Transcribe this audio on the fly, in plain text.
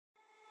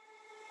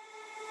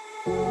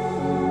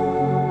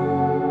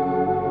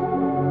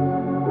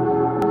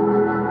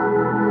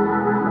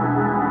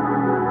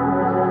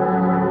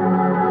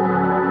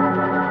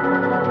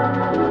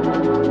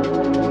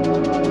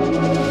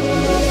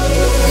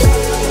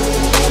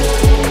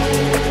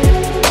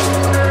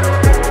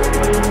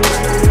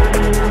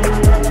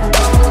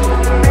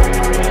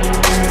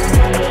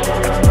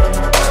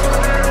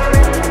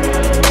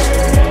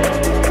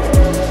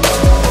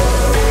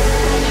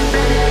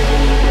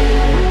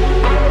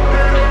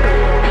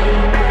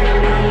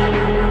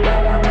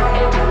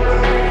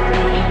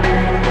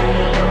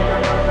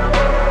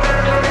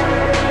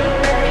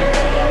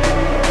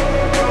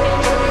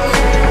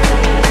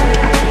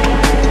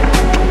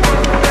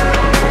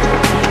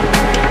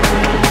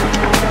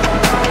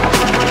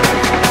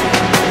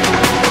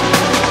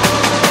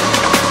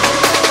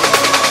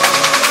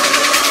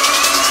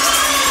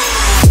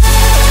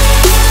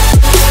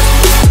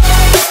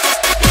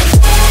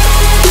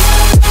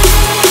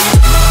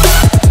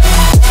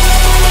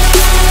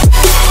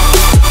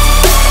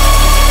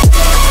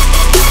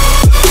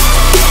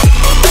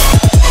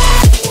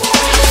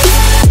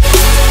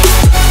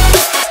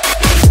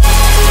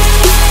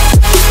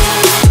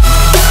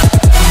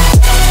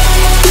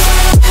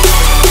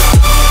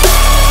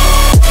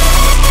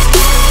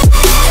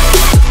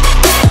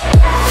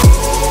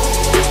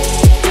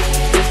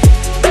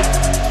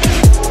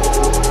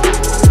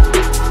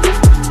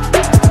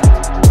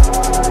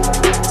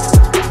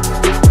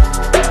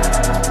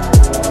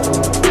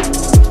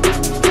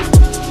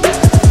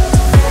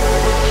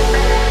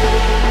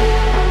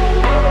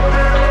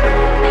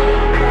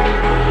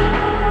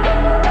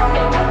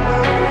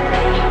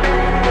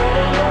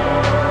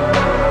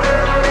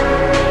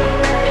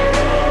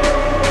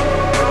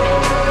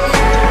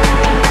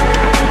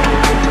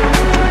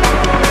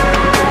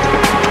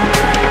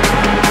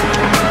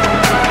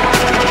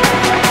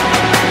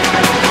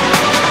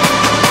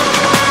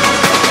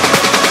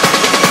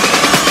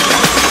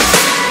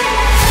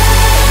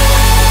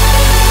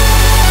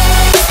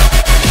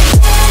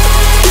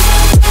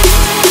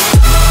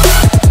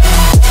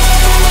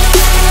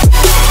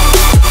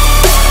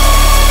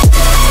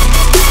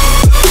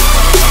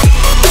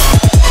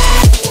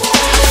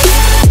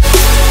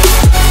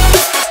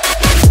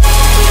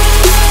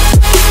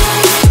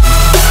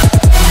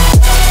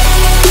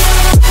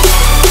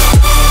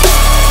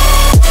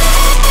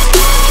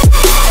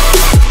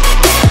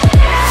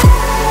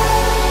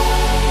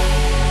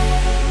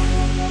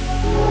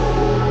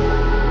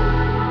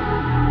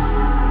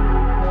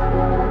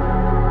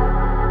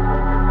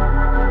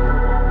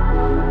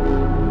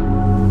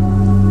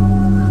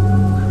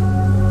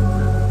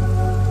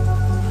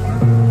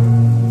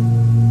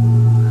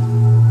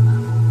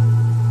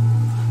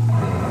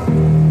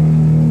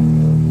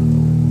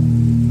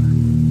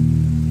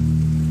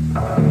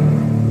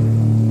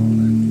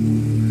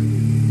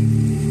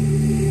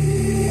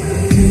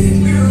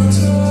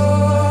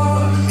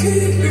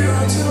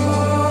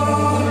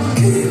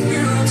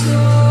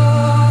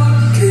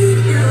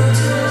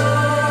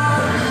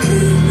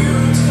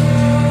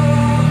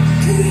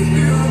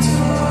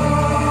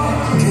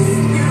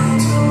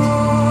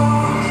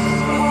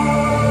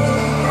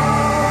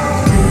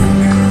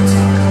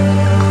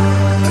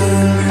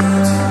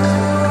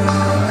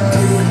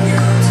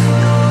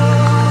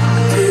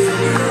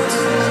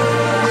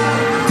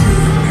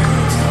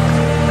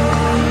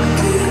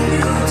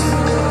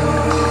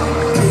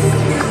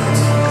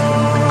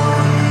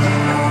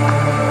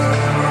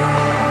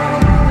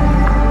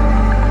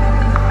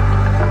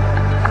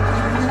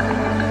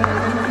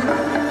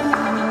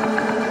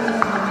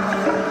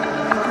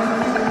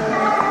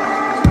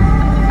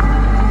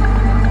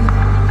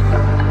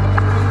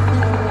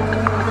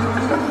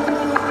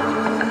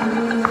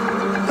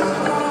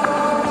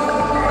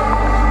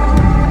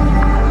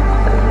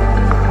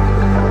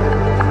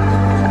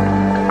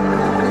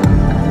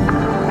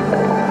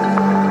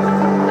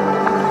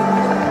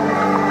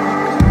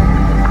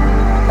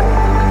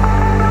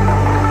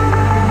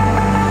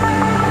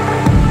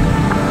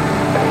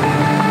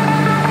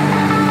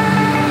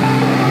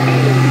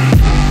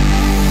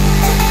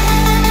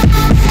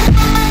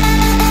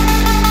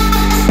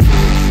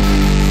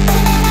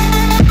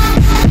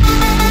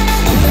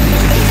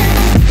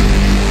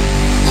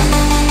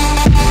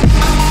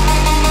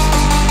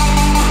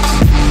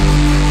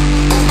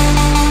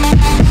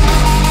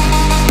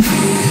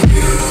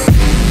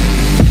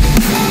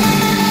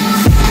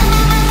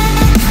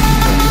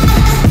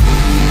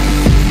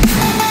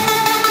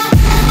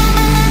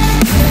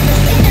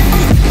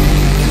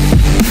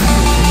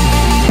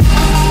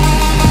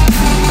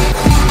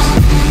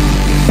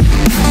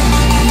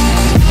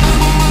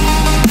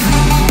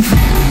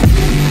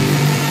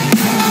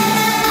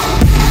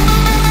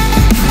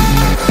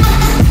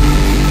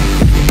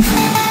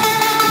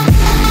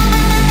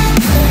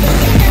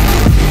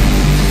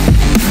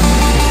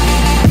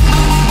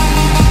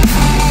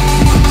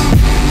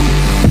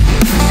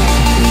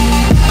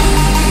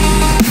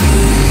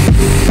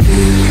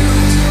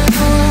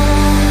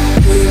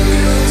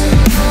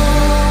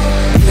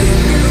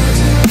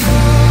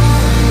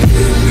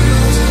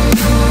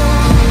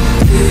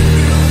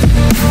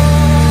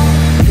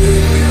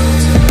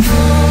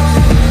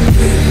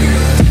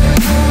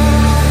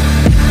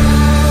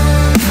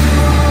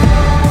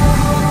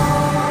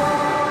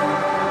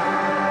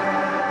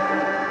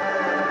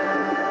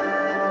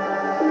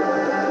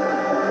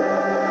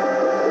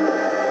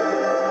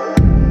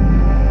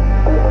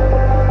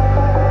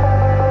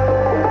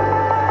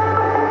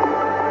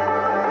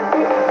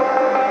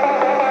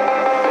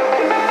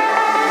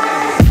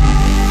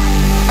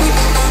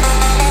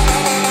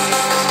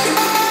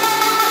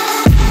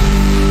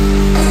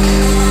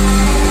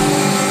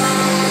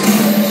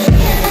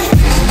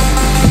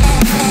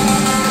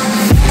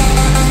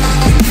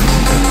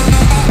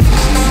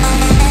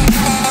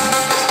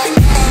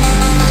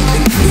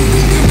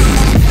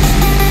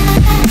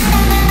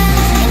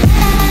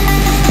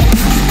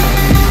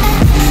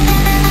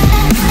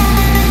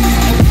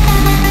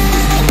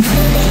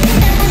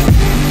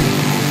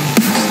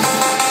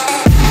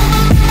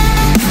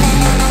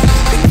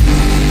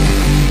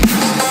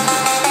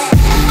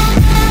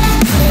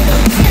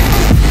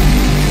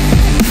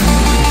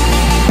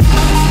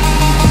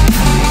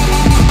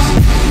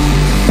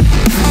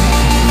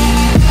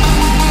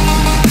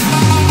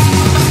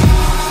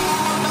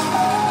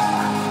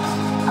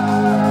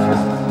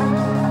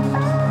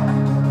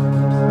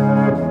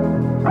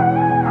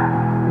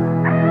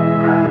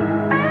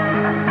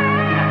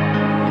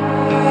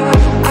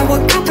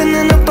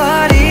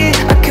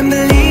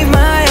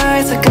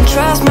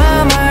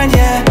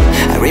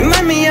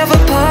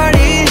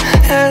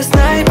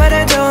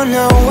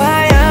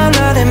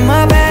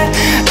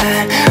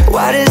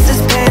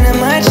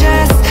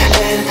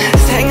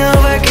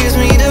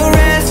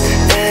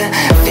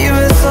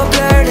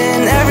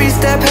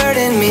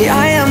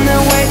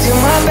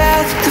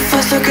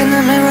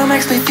mirror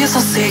makes me feel so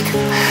sick.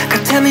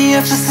 God tell me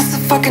if this is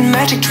a fucking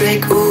magic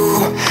trick.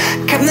 Ooh,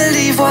 can't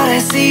believe what I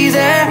see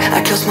there. I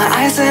close my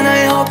eyes and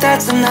I hope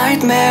that's a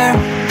nightmare.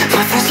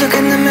 My first look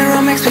in the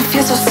mirror makes me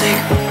feel so sick.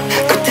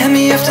 God tell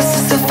me if this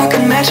is a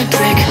fucking magic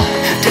trick.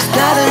 There's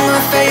blood in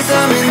my face,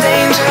 I'm in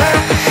danger.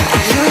 I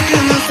look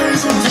in the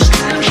face of the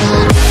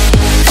stranger.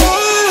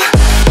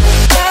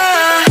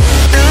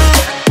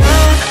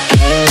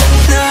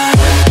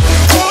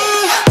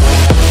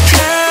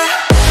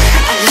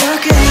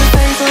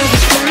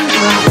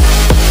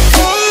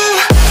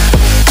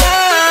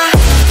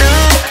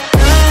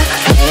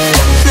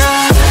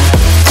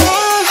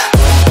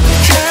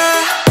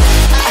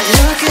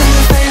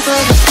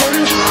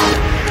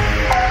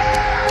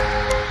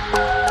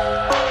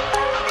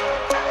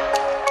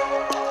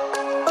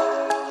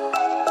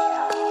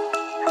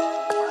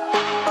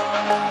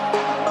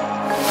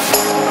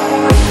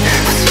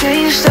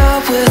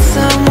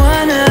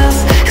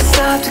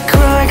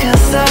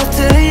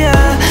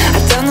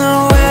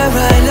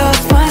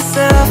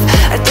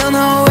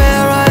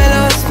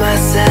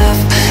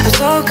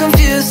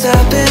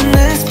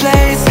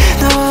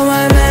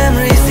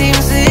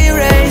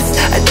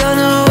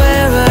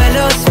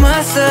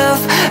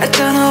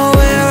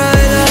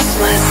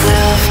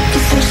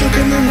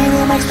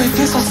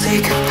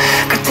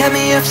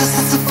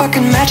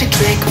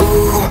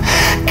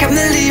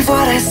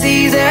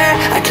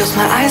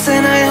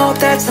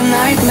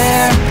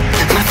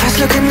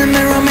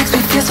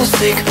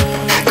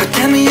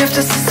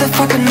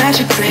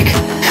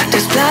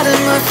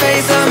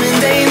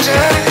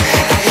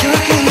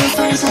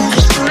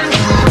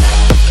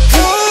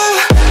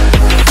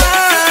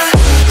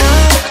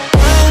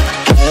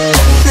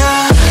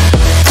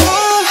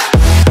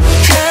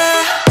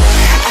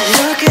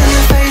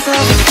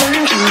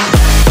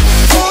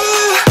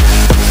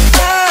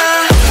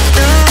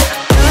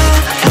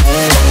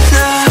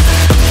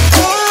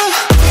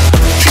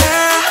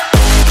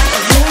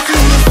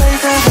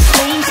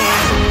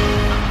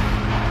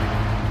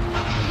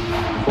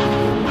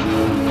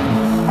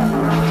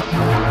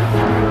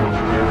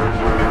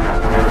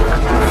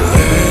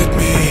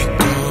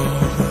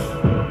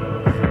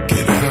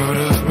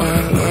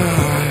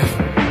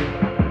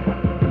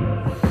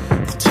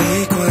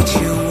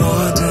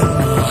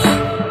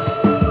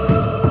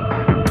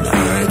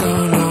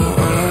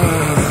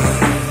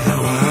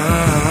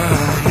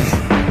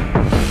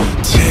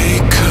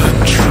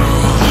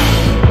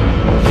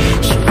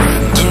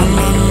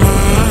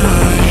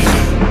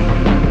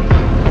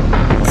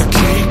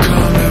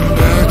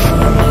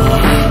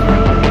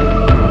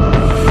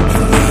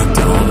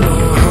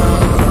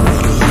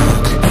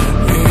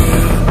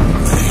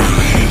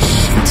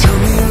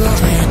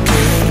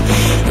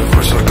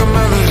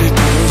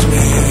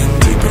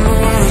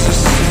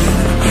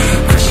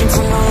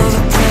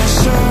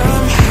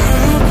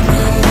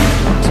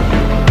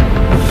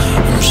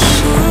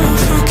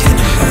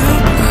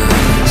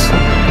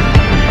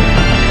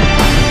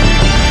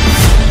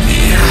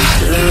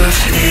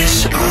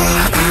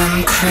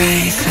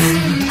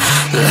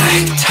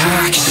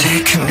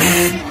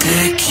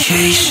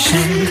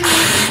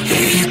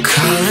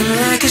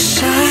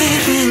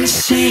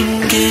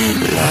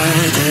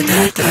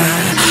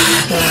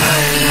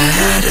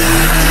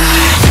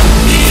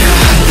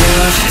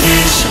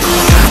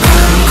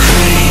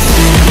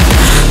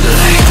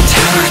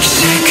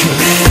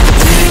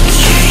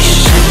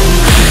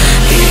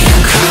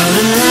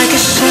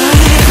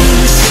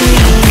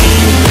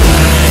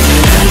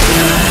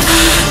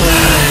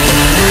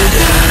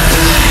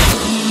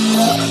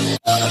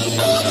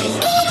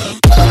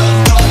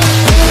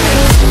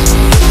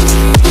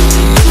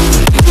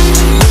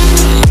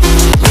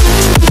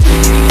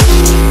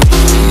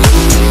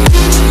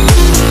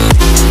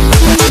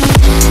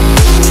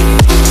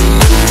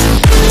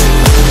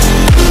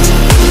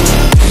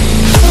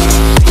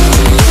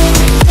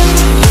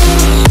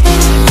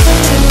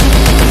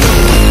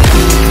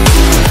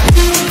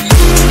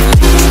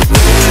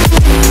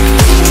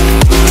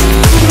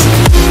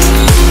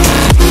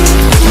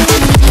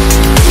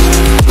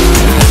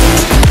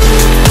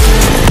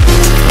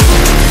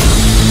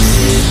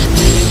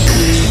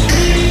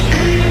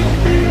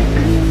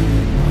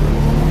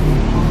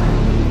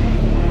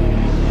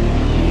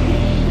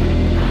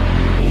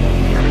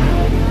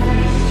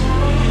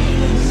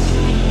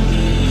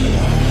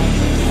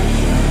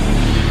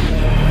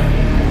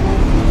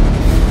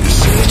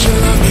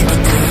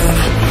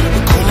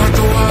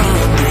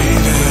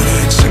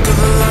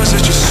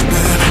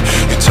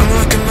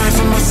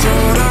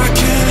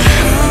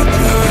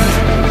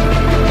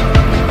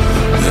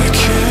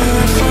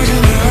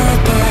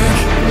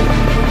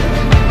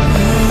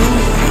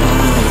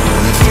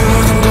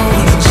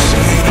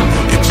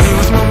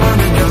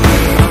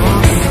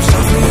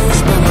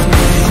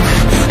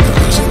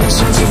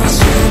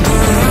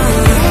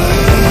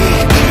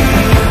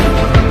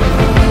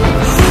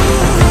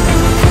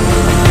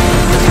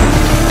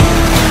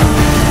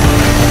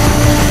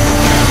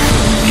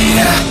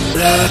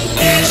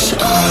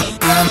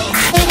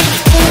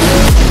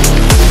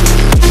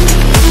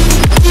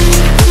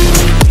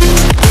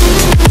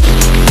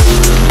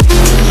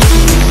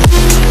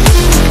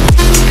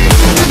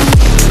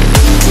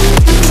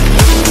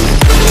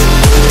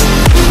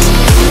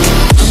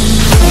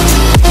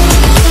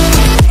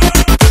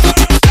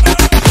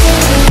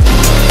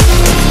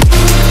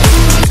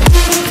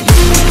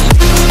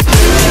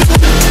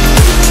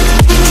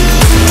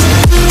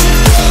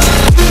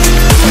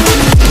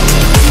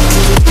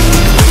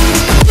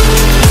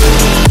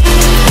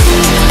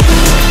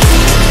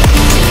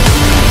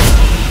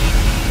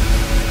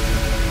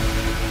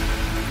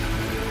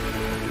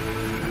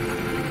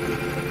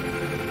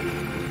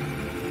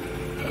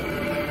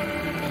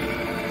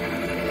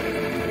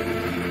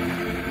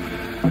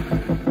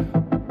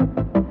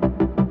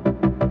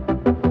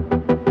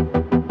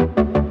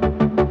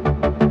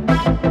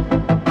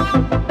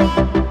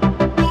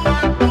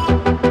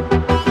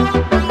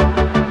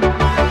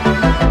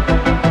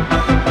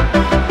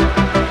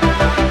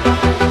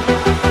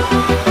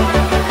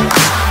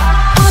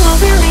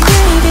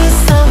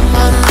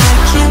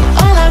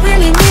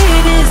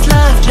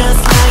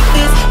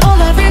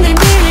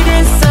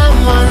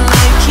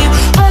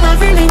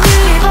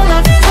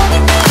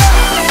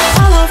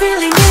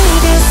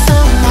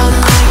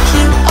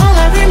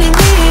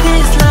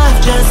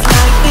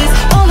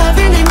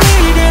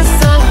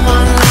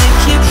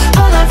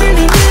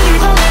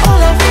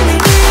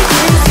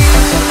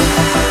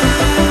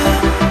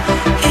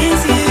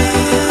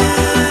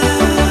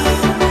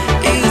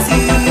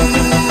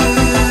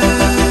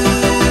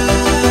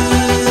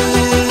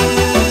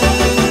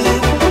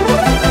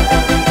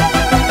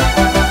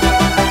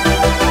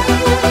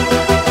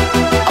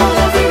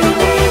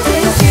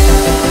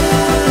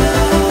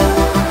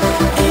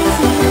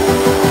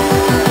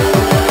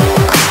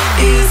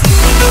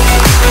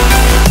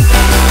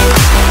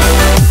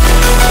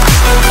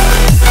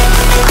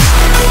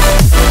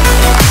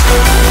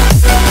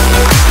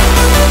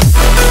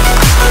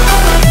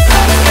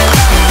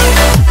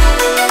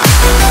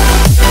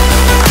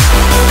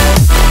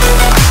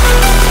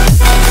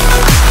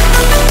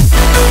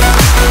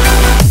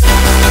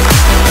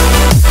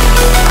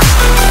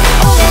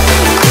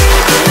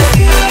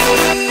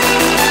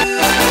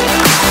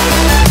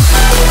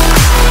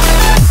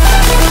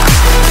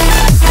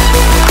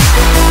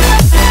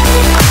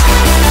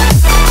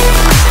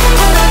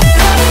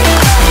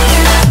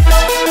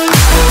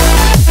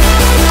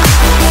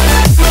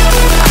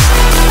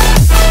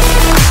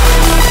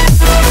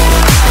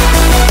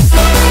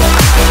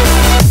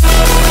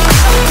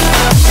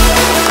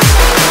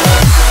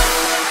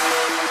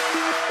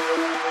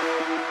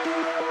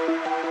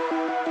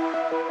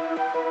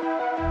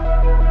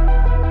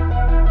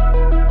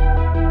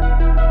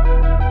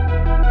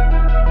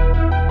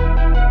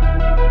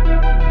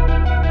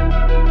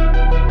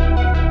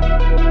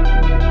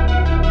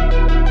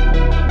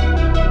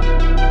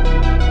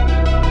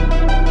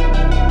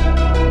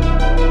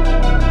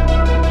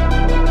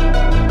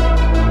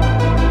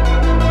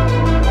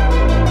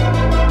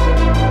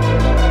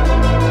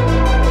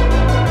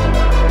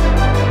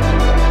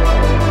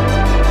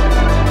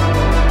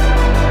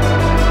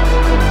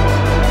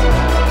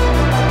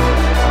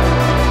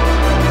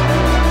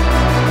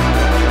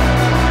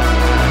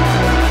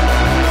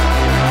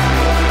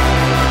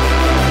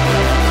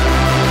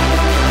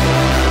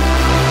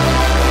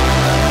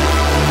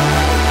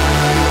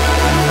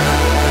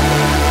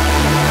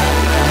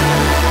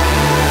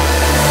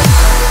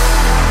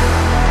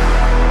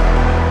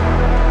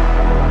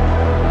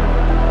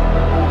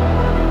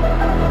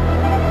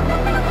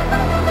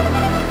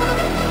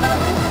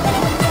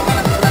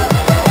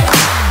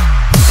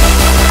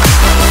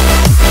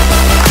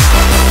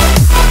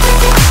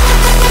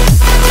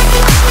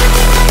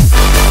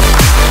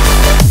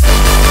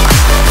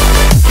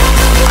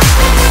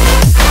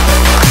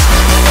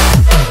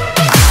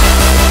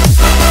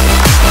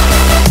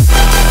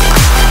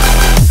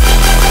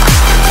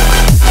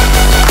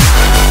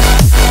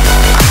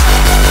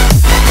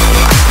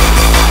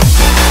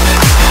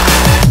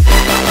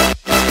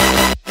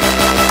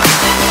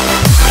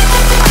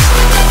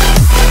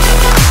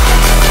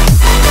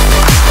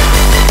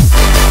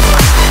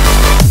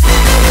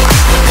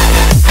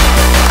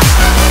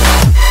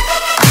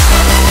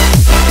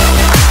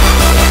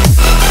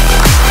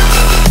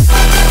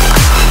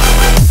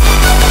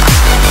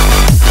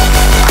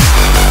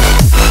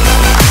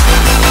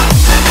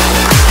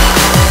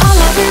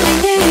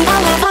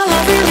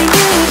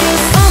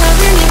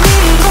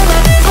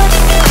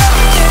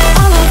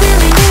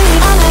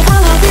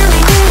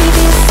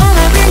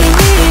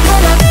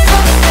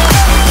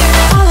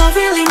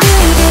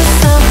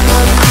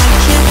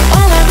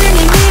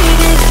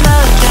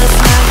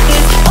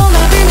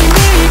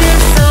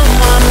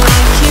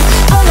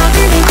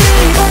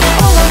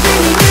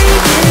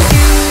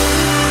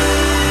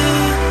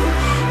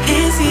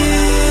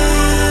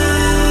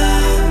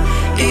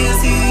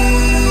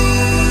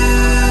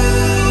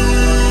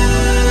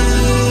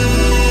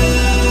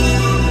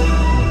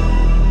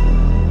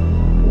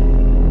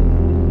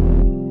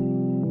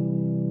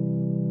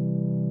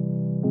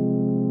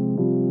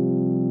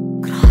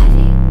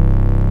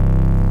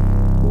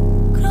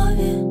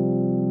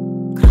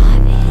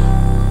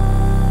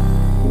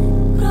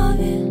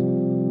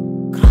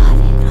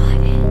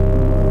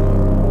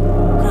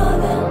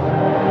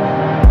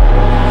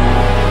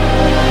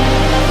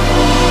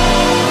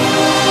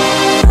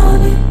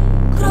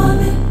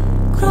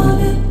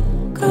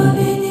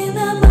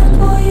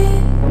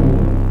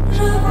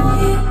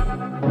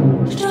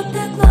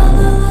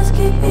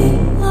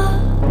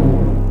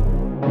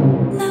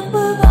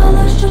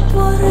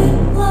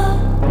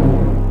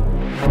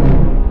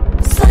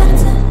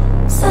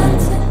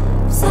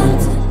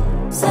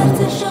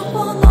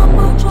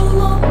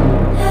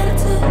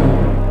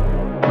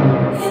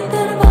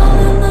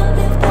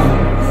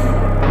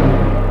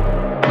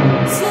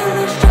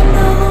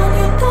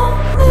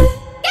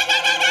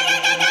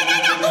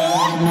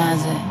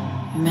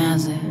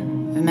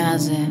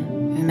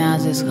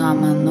 м'язи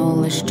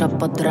схаменули,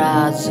 щоб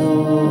одразу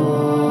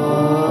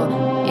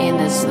і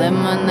несли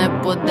мене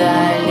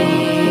подалі,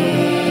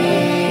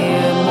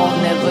 мов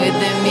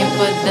невидимі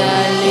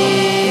педалі.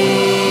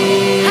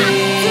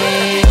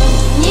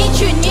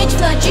 Ніч у ніч,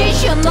 вночі,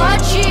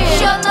 щоночі,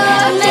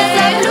 не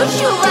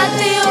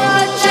заплющувати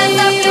очі, не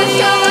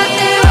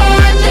заплющувати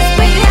очі, не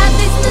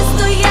спинятись, не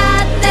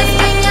стояти, не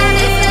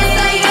спинятись, не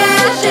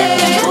стояти,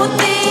 жити,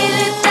 бути і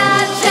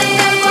літати,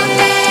 жити,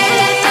 бути і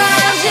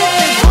літати,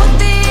 жити,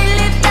 бути і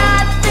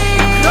літати,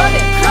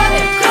 крові,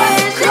 крові,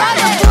 крові,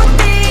 крові,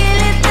 бути і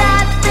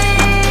літати,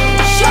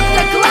 щоб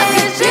текла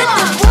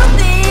крижила,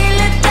 бути і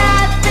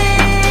літати,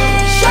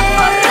 щоб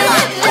творила,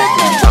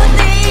 жити,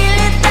 бути і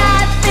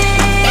літати.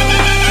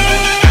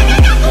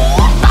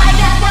 I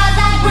got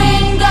that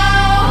gringo.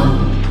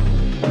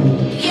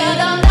 You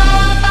don't know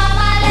about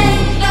my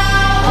lingo.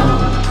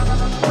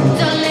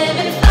 Don't live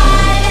in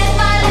fight in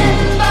my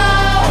limbo.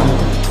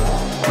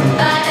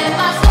 But in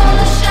my soul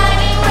a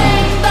shining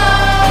rainbow.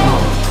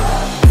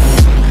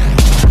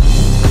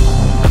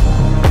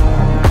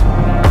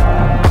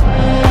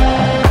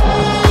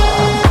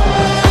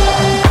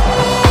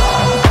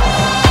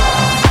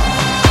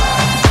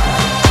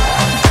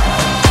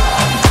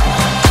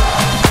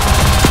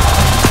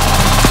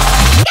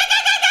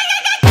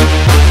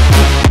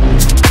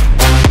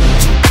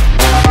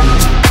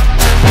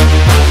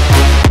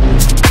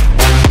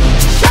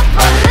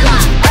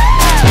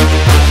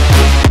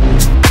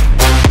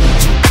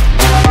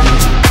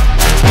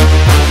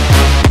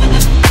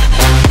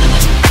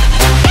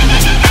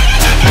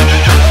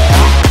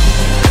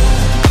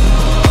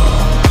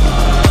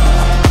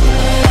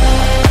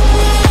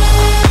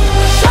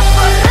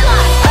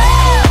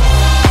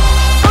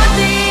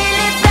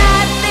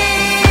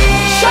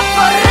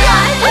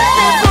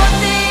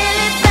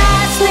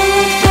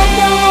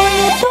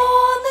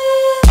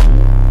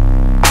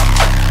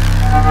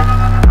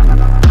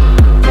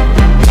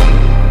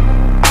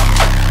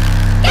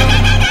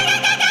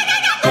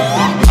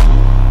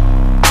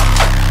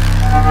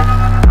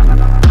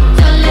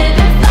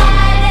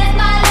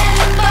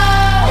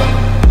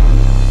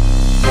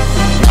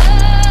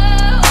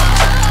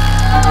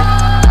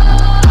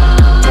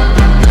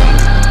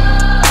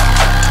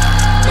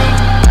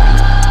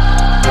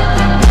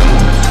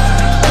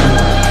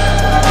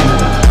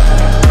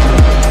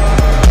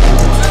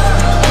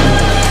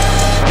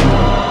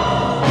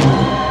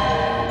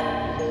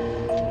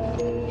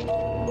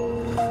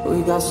 We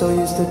got so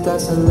used to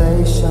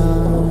desolation.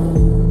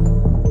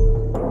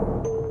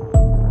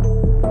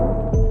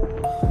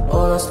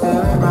 All our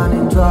spirit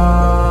running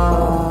dry.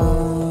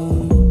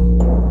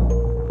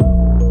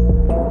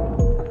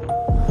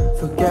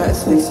 Forget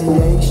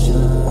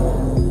asphyxiation.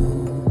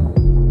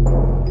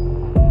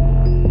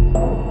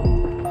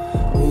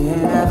 We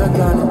ain't ever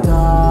gonna die.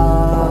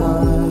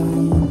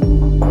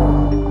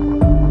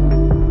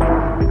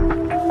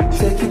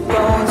 Take your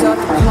bones out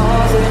the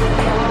closet.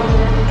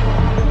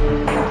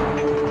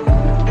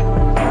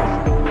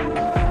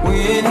 We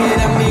ain't here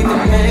to meet the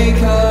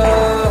maker.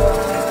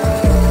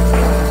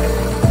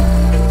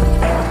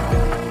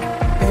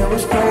 It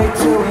was great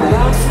till we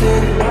lost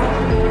it.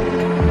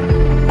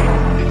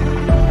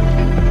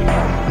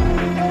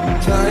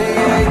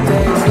 28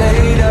 days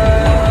later,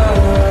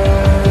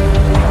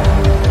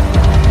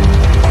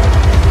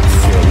 I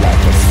feel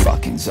like a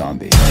fucking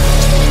zombie.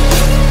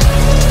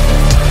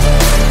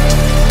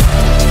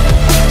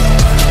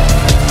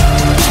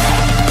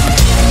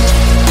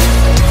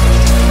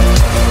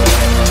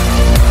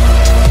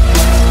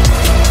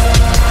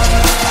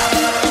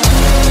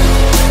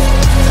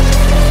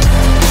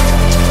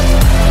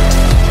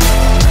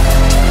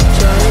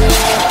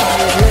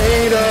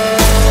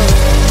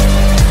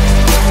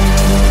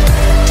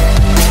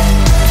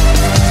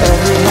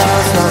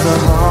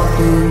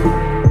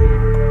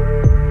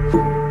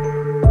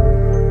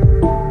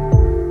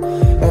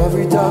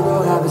 Every dog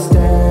will have a stay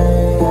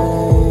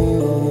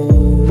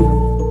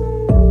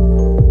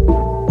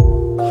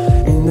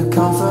in the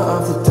comfort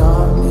of the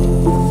darkness.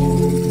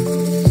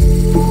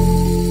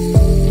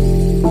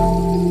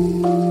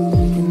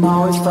 You can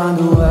always find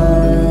a way.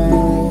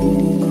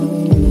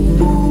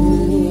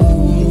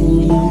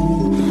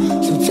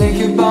 So take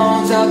your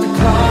bones out the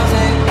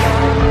closet.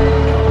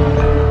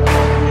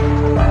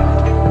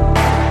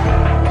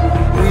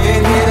 We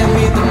ain't here to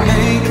meet the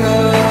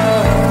maker.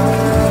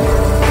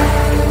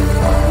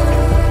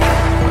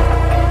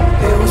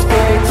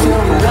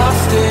 Till we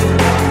lost it.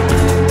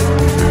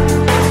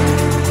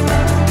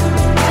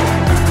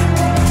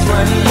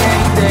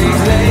 28 days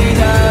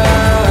later,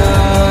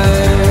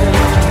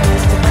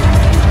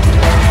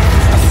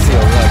 I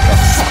feel like a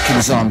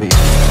fucking zombie.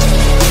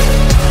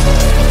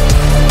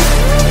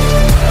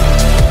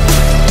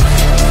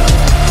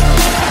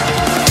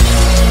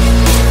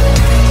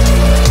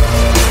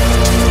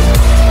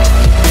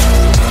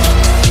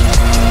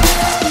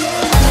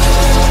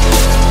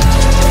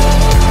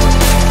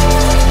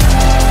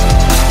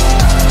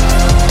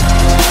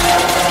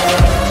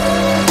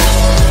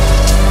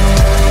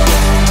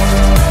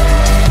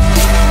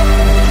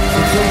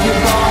 Take your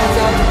bones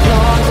out the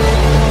closet.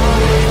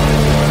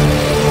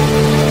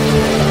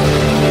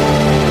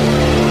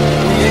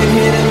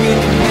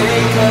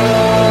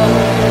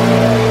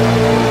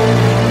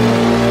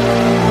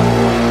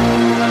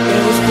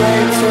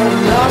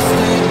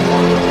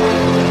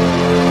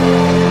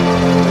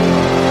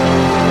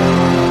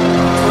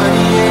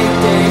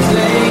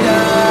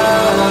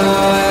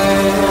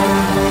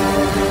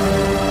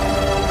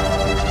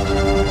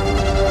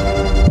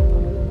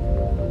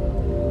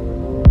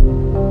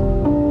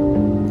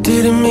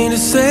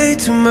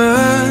 too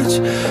much,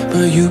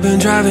 but you've been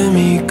driving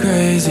me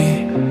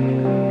crazy.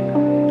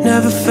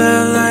 Never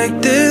felt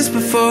like this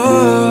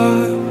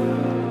before.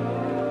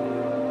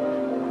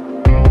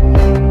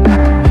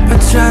 I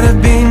try to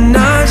be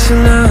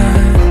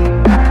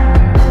nonchalant,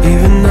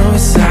 even though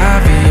it's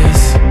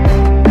obvious.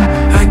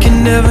 I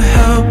can never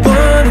help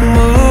wanting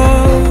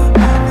more.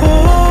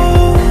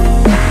 Oh.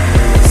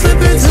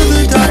 Slip into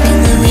the dark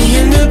and then we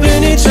end up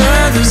in each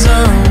other's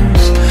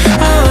arms.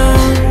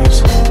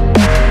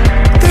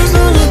 There's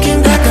no looking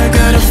back, I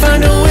gotta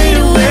find a way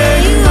to where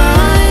you are.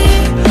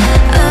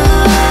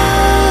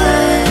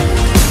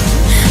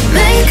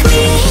 Make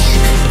me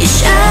your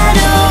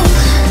shadow.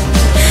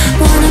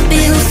 Wanna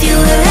be with you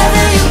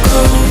wherever you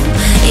go.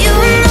 You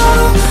know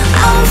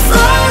I'll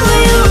follow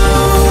you.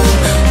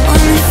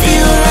 Only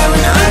feel right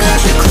when I got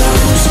you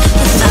close.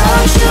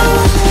 Without you,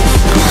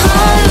 I'm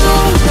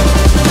hollow.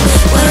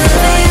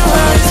 Wherever you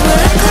are is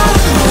where I come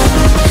home.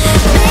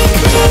 Make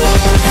me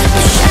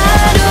your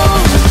shadow.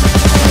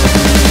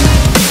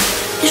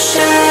 Your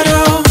shadow.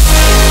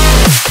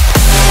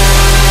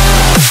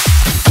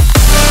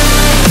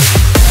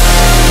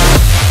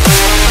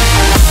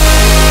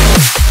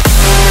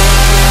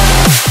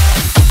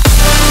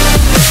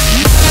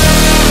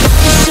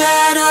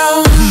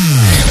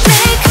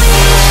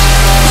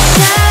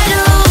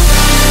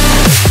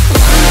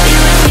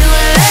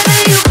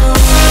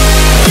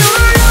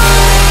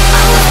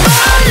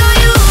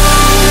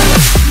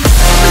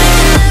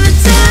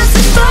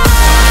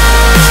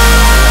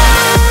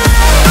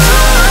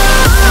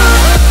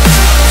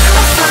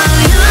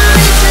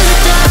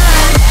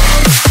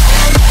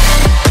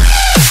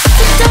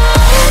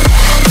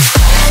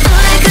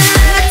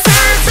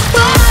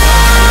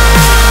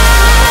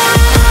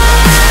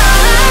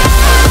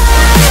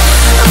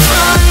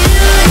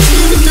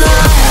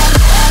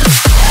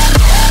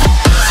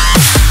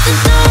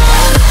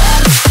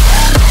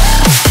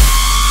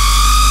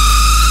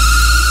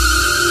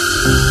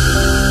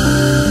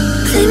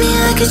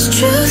 It's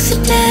truth or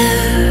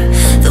dare.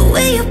 The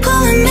way you're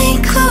pulling me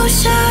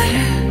closer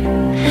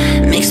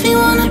makes me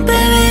wanna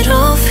bear it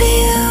all for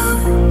you.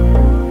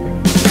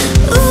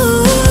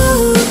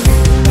 Ooh,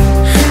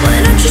 why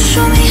don't you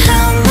show me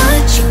how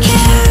much you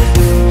care?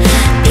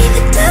 Be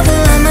the devil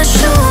on my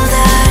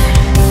shoulder,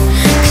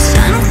 'cause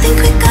I don't think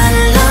we got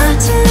a lot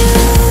to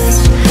lose.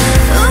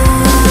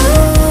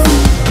 Ooh,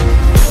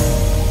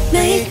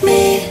 make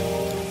me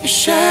your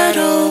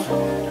shadow.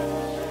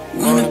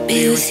 Wanna be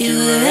with you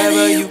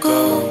wherever you go.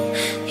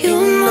 You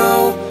know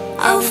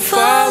I'll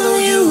follow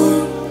you.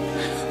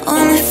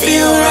 Only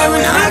feel right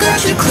when I got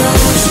you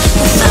close.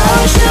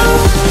 Without you,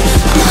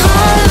 I'm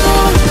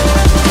hollow.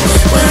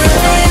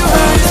 Wherever you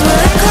are is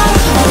where I come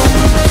home.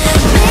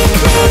 Make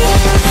me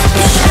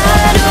your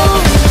shadow.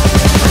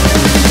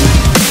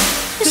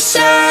 Your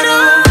shadow.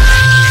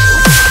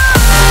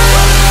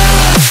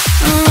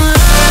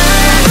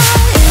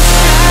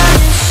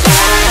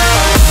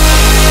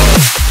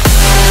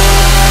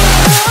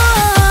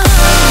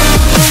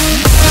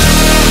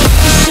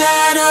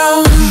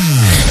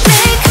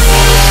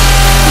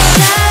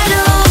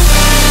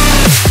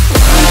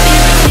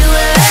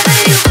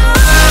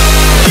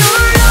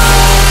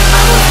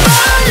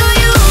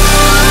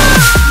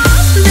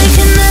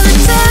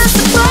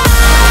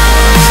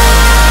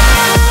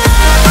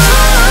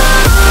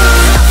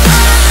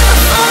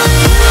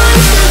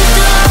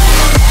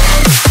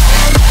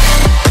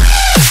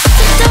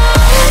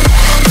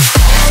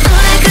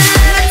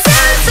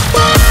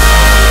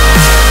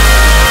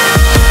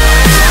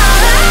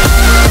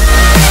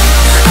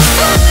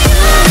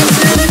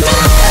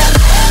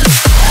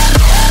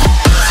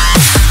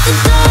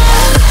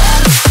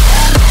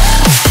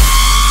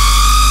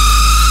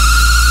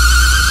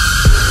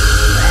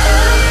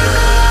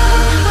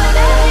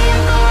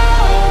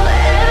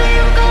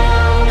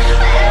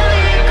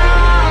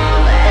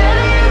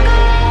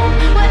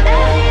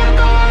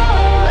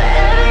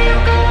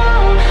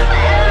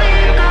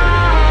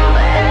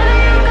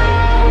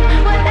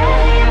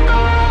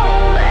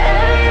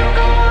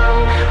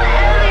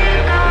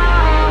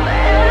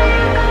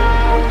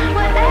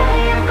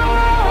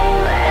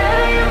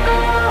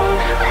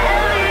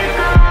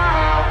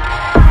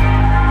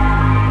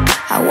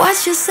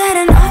 You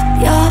setting up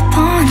your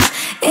pawns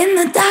in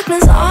the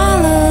darkness all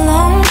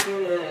alone.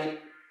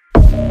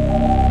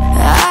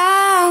 I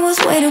was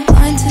way too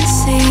blind to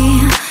see,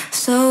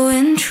 so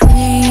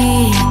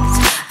intrigued.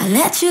 I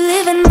let you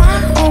live in my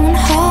own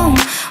home.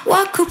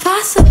 What could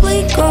possibly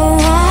go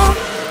wrong?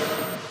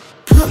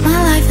 Put my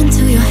life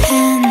into your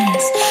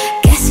hands.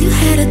 Guess you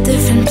had a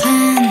different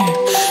plan.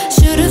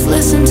 Should've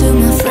listened to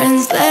my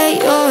friends that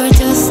you're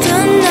just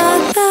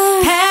another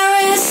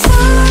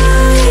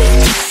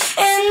parasite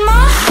in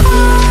my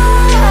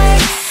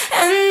heart.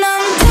 And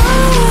I'm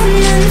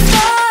done and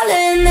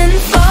falling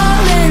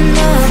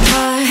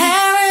apart.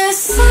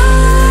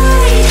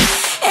 Parasite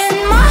in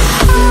my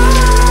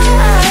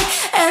heart.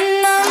 And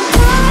I'm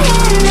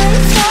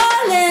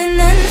dying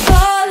and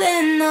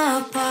falling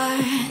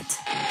apart.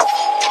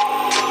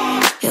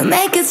 You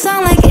make it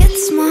sound like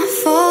it's my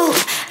fault.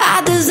 I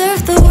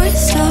deserve the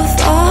worst of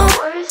all.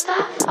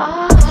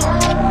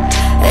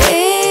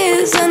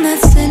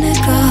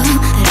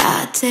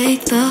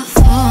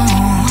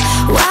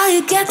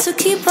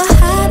 keep a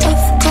heart of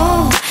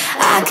gold.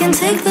 I can't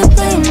take the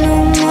blame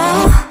no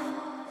more.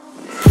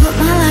 Put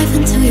my life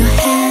into your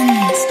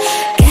hands.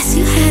 Guess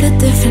you had a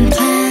different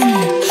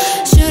plan.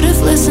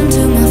 Should've listened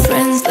to my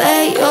friends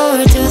that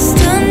you're just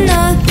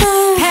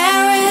another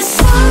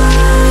parasite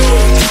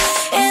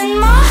in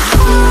my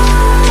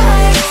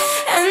heart.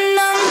 And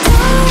I'm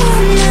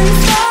dying and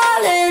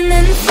falling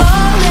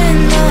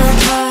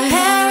apart.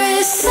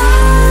 Parasite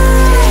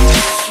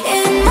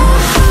in my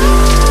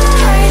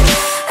heart.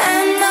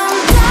 And I'm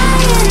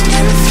dying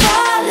and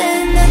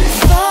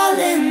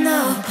falling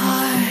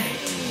apart.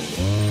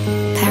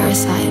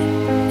 Parasite,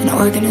 an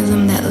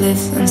organism that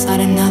lives inside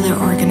another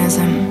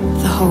organism,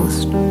 the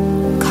host,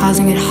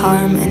 causing it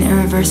harm and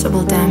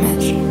irreversible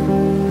damage.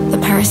 The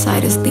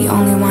parasite is the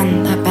only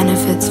one that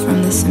benefits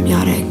from this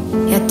symbiotic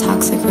yet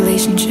toxic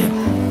relationship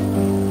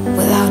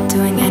without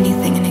doing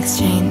anything in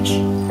exchange.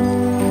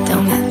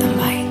 Don't let them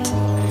bite.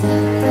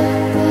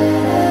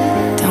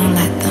 Don't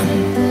let them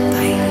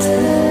bite.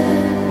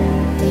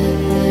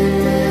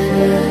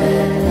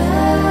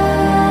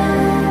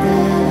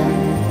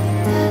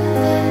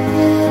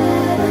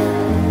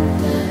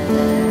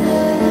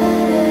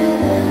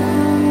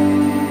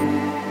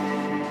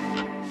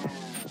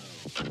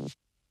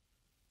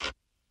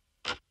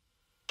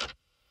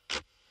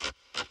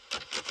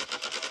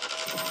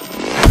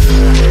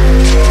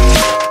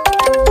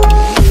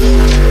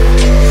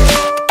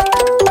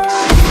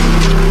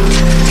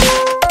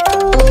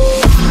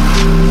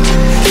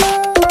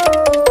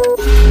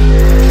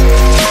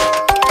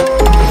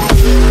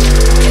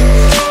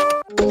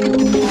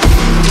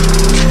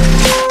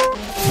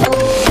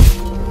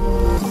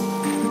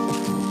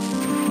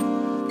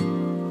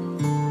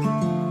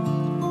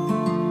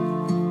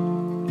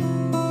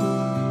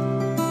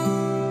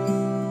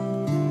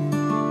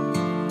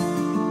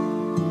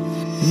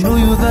 Knew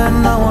you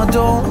then, now I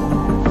don't.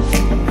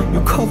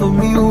 You cover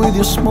me with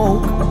your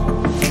smoke.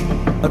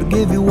 I'd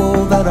give you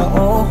all that I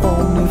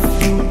own if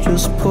you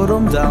just put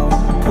them down,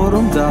 put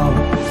them down.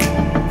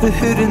 They're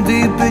hidden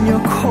deep in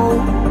your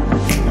coat.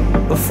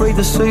 Afraid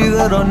to say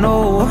that I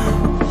know.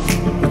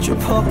 But your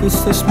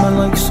pockets, they smell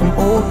like some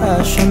old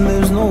ash. And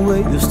there's no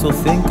way you still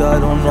think I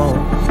don't know.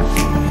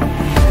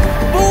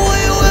 But will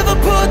you ever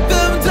put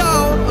them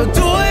down? Or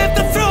do I have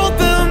to throw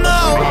them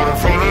out?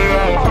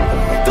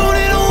 Don't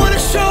even wanna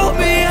show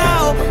me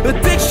how.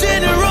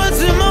 Addiction, it runs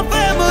in my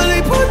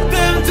family. Put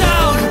them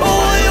down. Or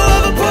will you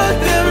ever put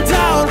them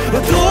down?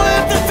 Or do I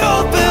have to throw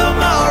them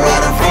out?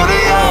 Right in front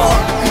of you.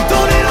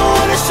 Don't even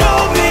wanna show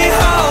me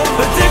how.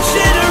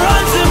 Addiction, it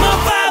runs in my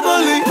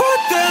family.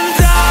 Put them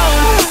down.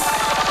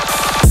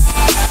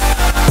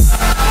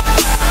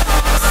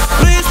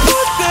 Please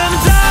put them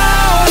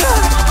down.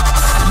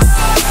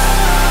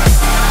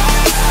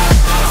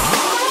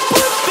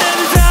 Put them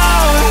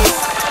down.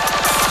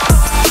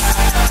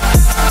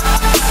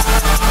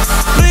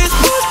 Please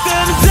put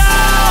them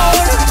down.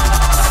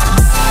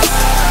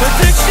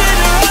 Addiction,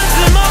 it runs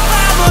in my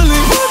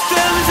family. Put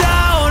them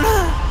down.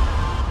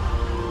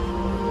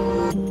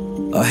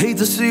 I hate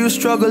to see you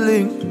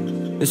struggling.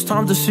 It's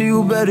time to see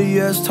you better,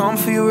 yeah. It's time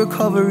for your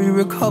recovery,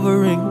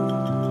 recovering.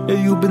 Yeah,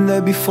 you've been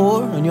there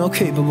before, and you're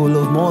capable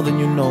of more than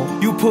you know.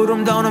 You put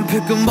them down and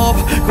pick them up.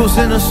 Goes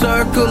in a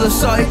circle, a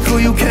cycle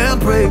you can't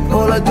break.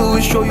 All I do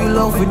is show you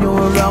love when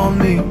you're around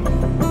me.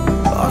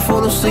 I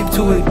fall asleep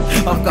to it.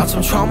 I've got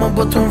some trauma,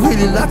 but don't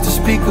really like to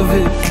speak of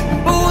it.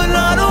 But when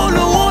I don't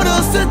know what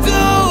else to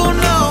do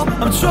now,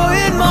 I'm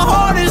trying my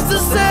hardest to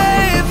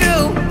save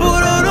you.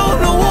 But I don't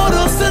know what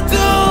else to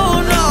do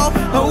now.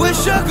 I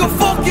wish I could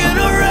fucking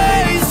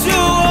erase you.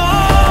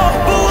 Oh,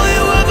 but will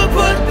you ever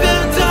put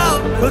them down?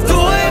 Or do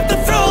I have to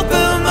throw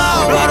them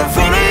out? Right in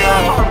front of you.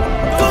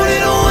 Don't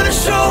even wanna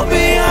show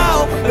me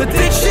how.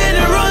 Addiction,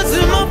 it runs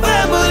in my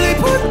family.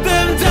 Put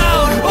them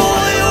down. Or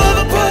will you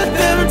ever put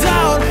them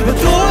down? Or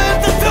do I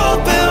have to throw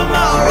them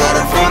out? Right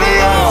in front of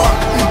you.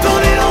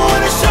 Don't even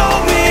wanna show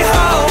me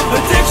how.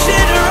 Addiction,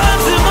 it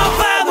runs in my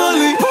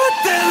family. Put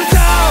them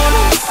down.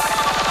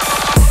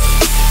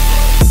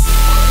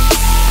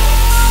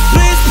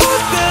 Please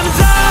put them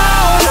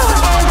down.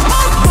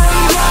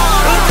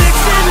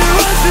 Addiction, it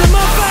runs in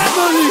my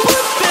family.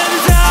 Put them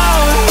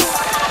down.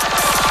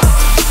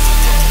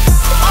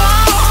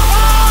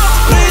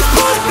 Please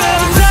put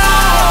them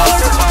down.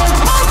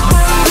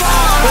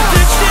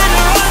 Addiction,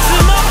 it runs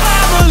in my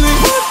family.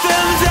 Put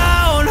them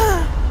down.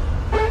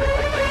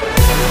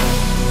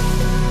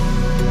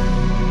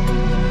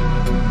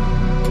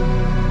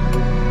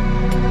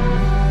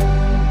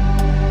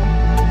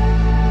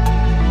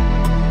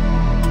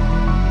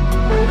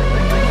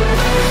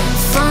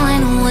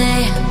 Falling away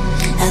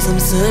as I'm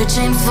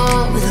searching for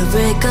with a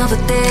break of a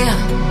day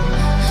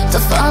to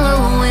follow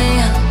away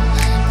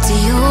to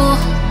you.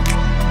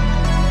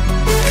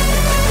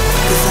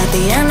 Cause at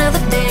the end of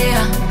the day,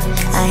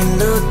 I ain't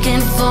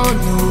looking for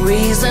no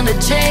reason to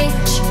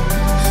change.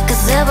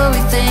 Cause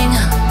everything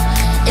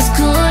is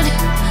good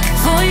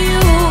for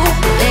you.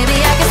 Baby,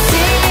 I can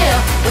see you.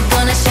 We're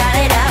gonna shout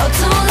it out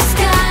to the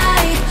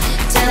sky.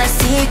 Tell our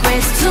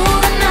secrets to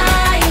the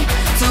night,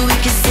 so we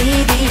can see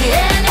the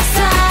end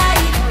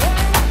inside.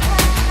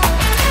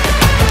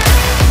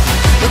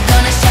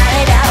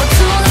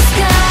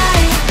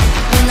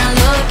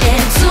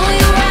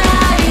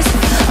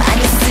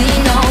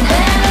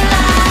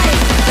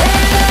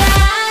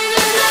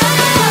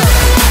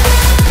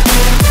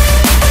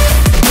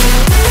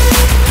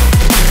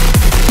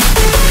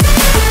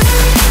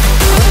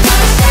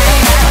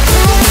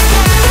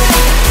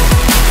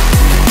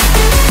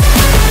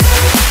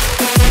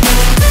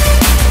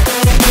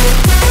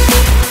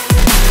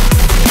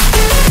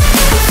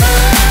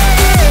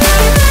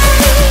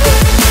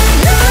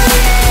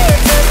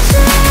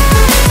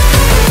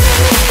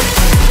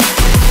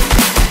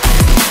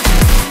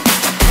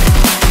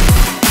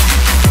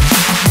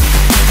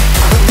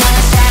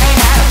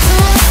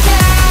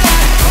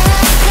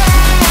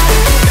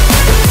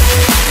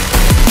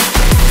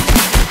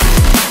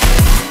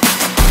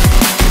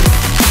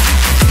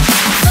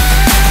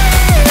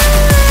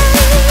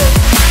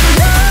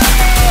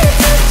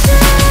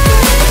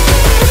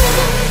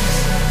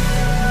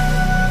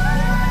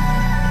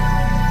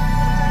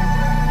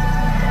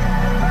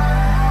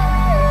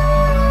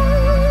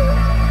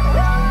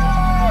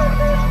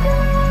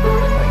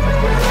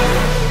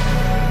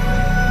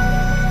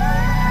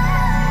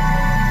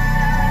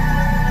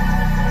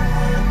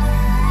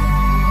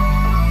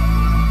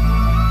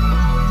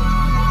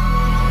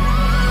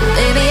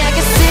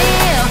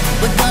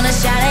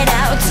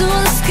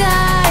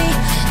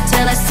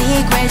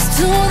 eyes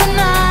to the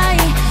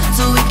night,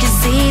 so we can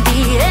see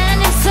the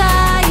end in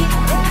sight.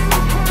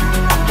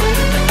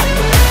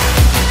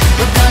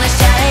 We're gonna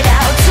shout it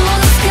out to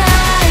the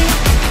sky.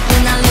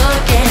 When I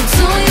look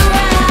into your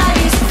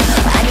eyes,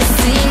 I can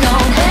see no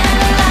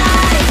better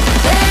light,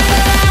 better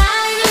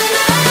light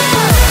than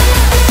love.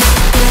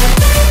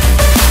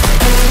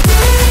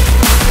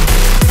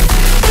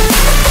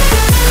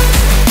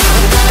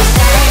 We're gonna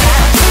shout it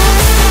out to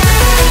the sky.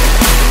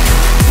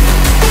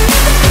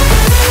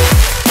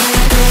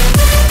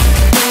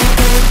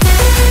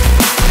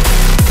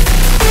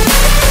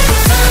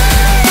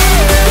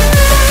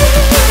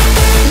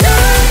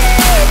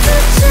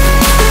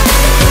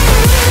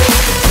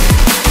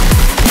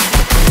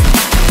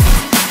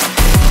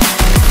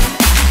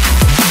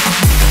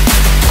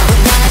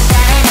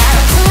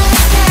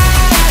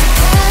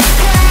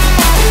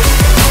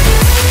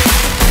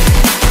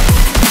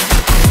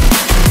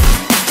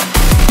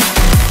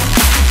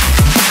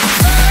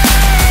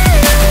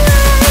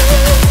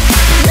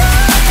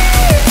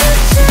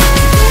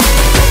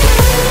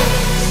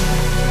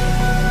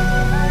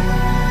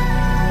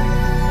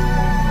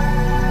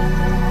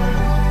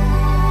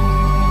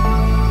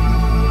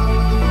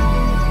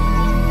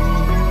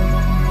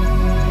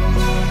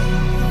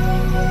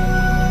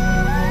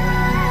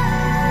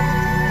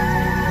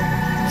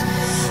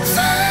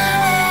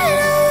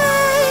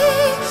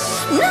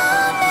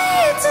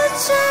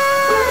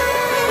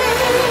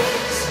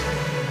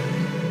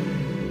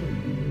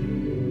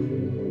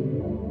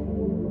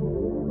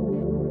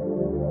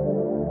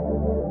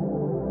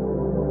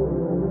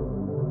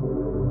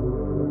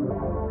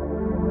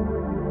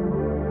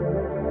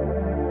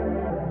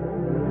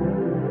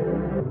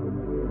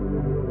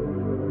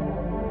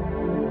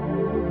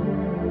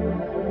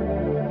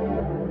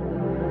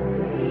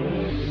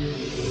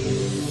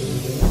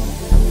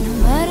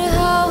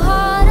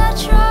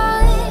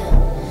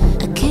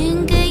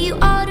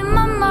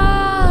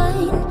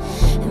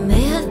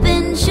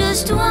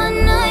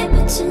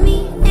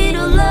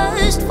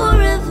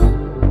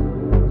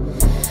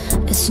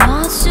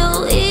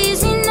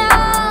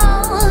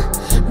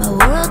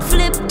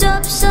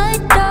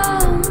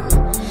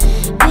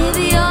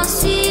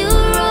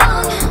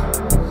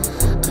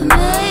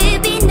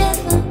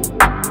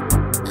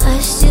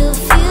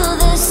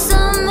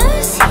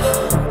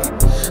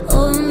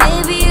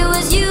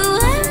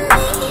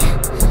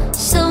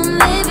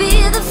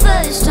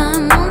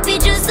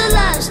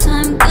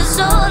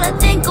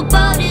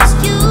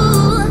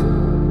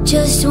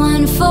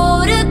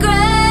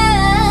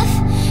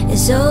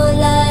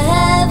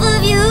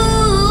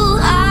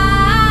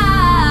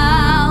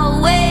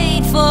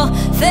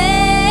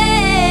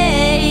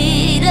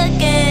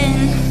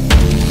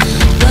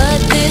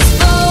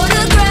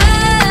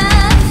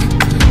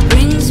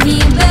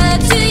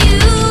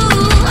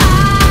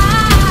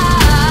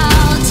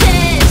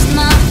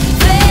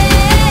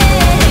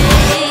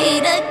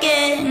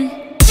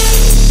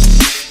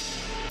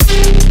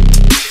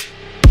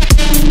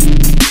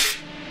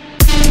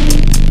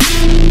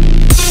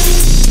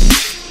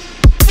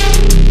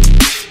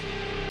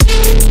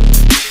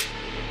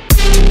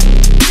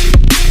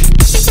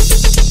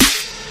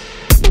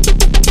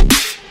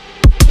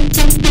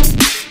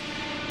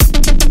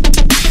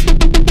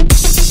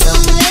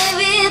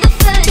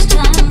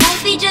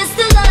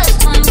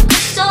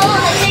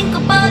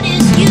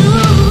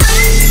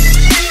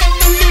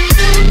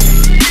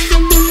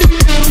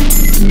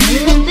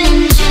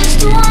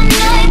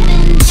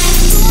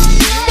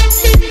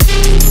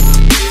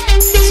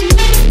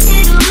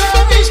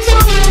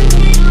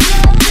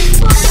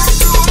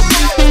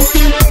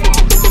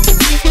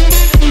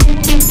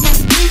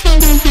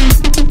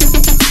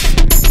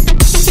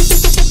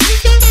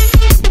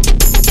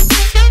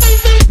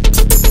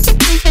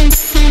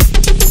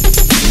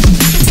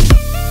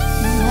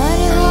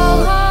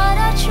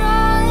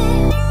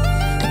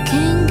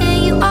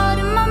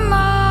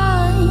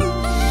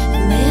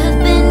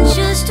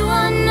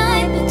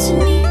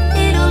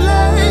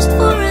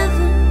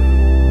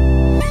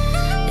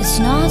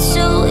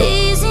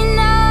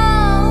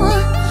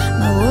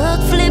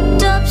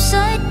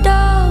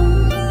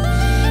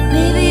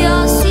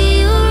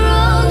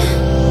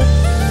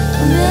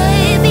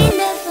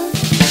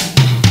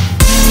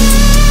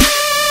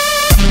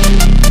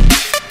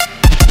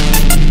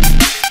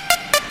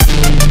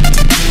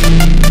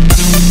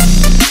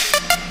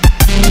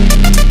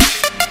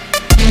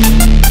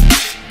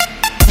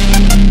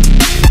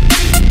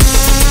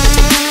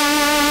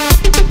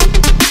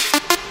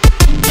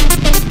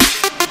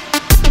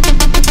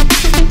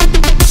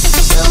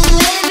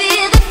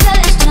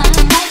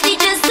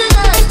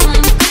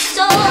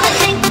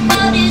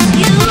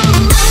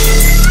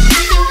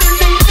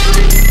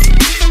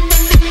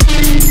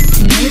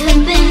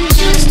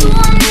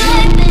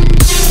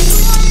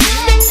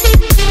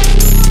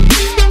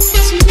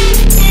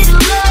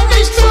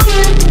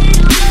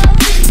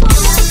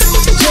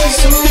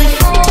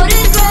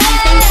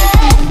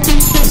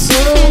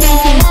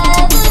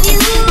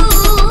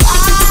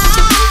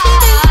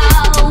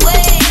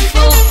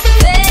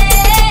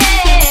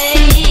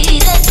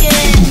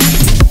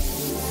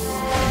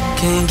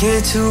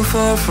 too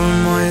far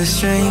from all your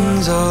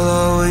strings. I'll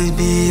always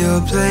be your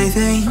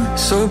plaything.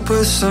 So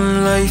put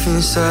some life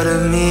inside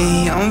of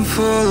me. I'm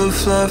full of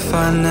fluff,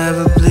 I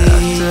never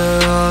bleed.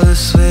 After all the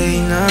sweet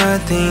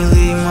nothing,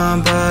 leave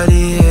my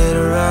body here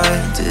to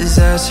ride.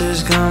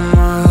 Disasters got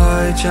my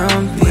heart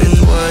jumping.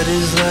 With what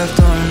is left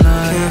or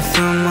not, can't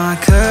feel my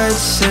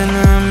cuts and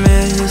I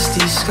miss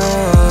these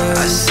scars.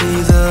 I see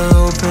the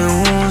open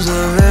wounds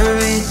of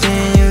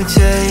everything you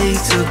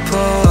take to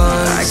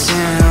part. I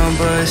can't help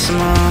but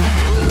smile.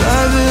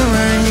 Love it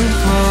when you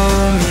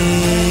pull me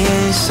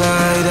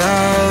inside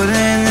out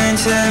and then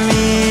tear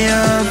me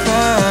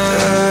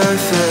apart. I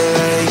feel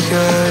like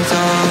a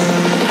dog.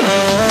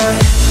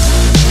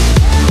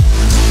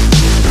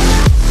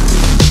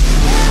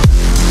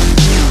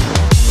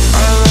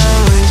 I'll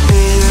always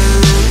be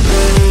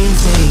the main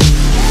thing.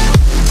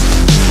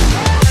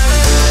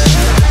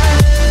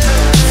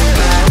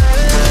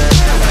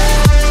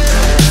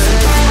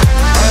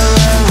 I'll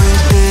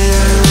always be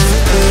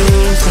the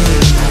main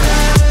thing.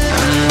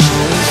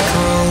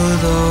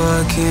 Although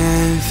I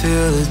can't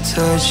feel the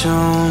touch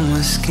on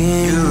my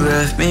skin, you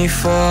left me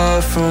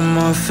far from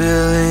my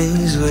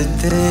feelings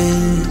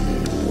within.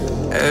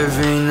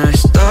 Every night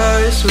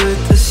starts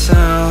with the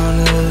sound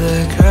of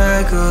the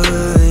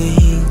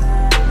crackling,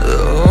 the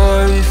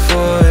war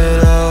before it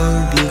all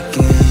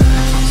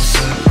begins.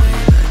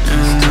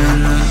 And when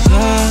the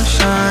moon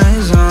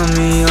shines on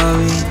me, I'll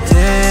be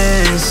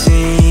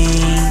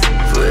dancing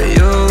for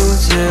you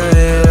till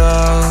it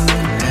all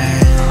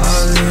ends.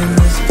 All in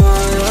the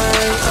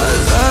spotlight. I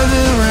love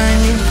it when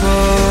you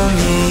pull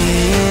me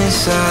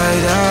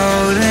inside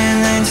out and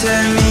then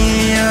tear me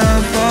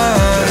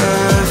apart.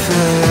 I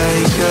feel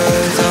like a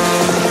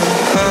dog.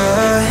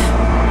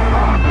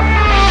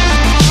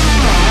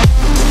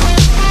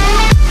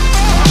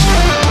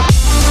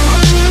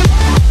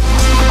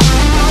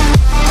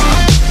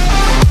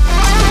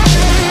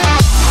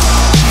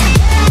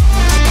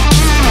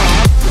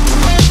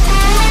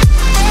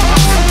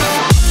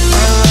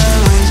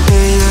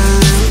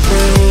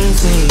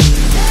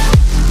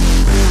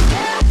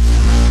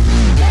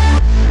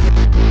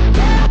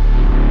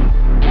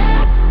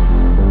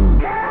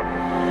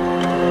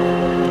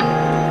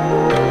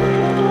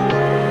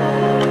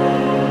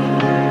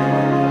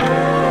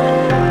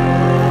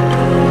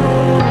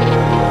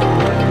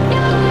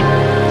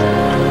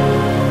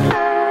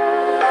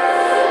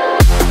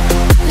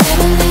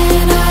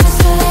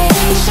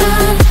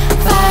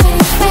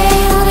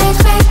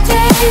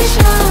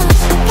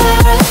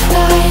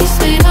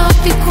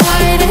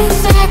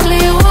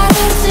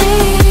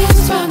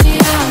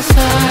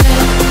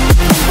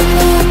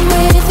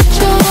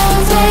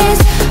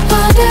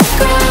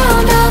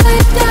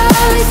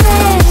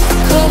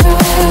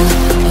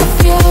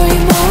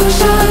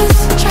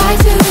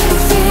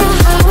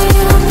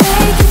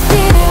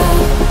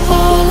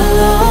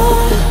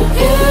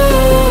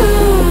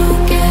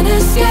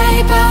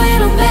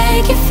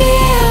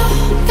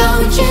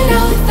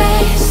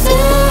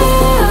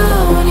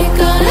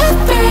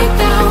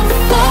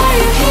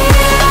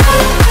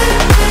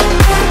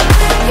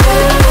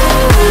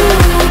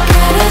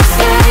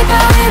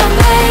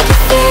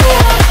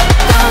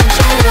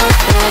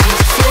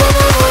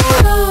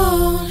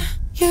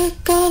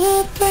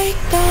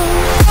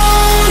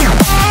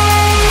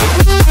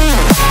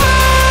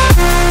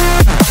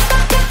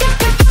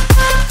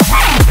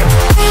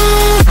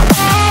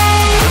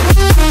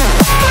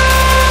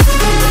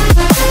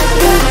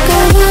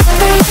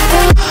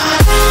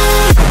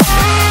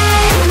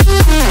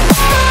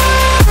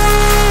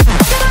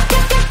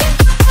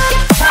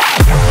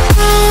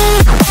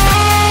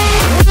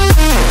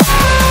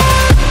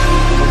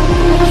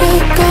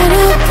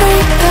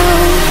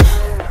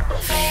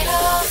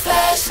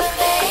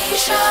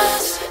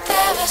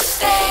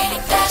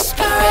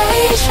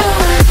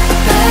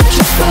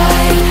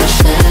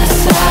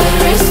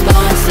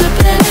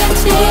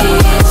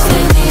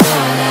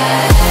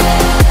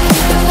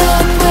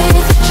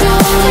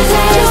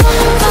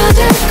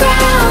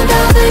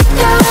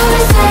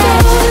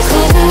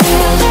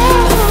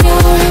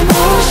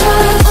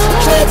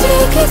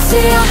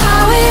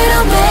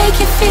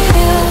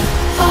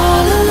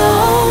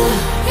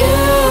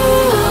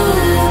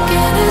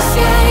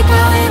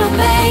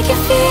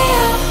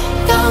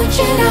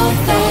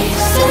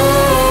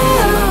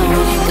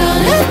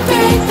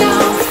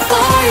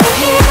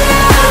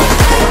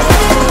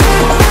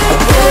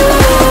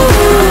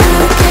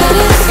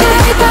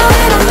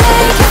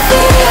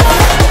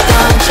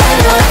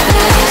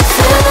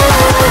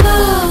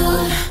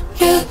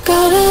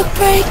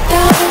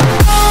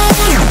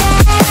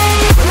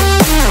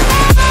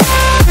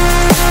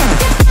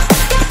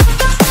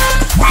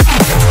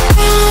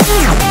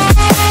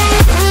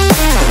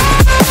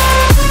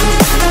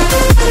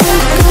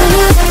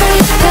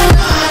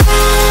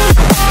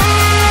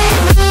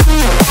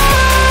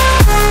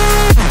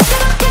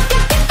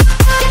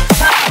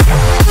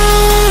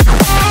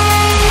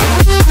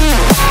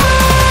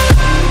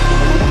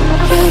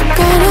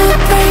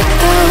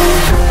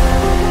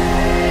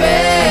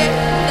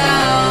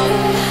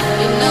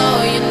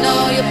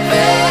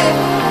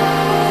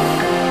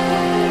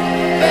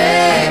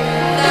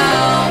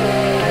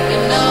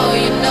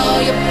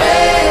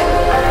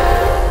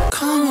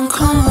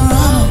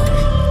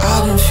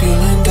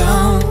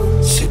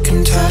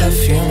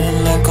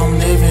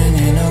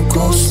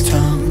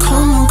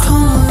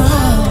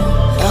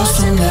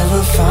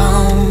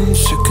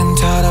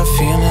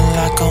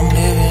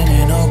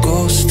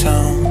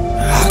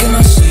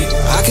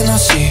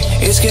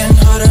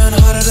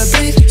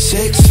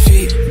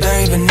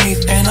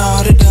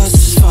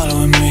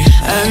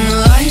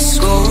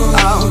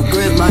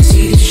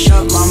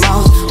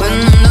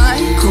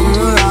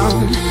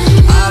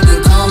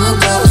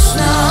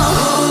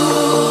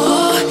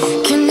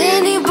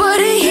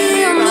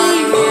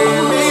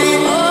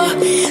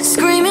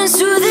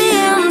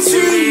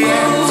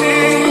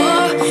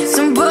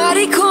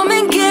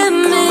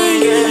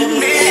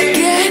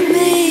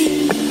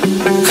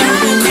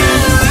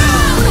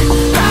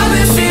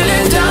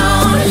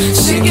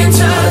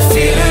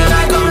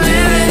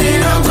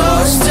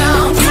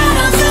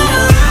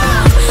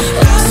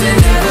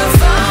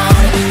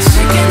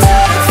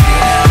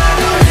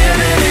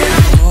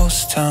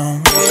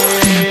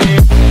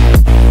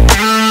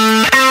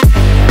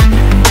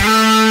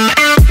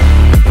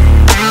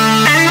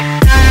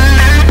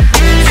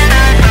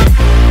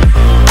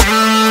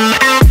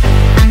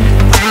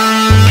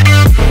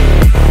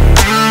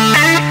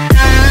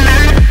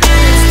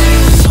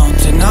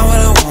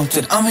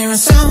 hearing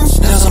sounds,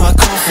 nails on my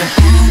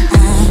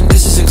coffin.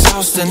 This is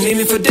exhausting, leave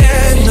me for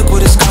dead, look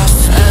what it's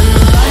costing. And the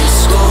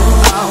lights go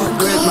out,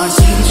 grit my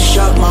teeth,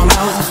 shut my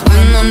mouth.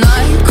 When the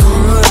night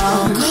come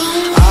around,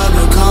 I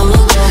become a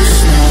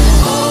ghost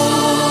now.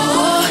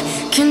 Oh,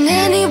 can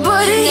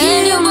anybody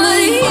hear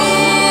me?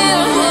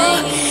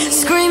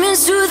 Screaming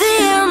through the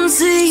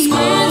empty.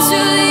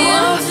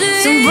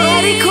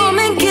 Somebody come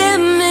and get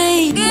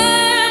me.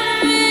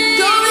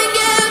 Come and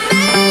get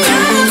me.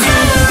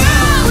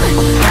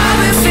 I've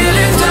been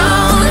feeling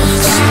down,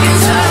 sick and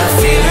tired of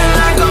feeling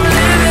like I'm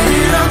living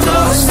in a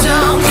ghost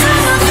town.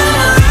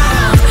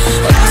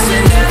 Lost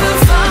and never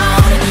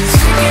found,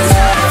 sick and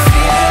tired of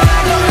feeling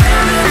like I'm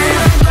living in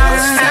a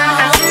ghost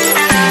town.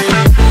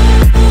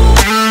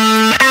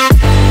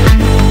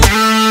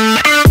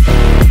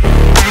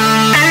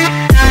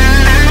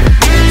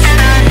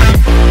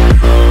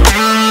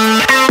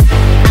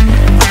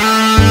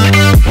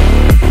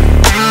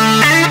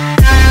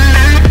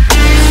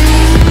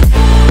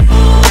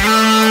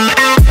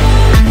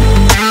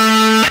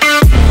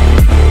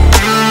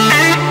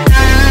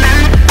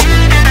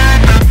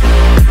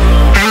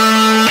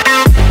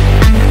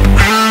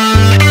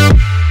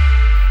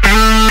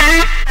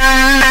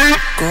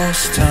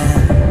 Ghost town.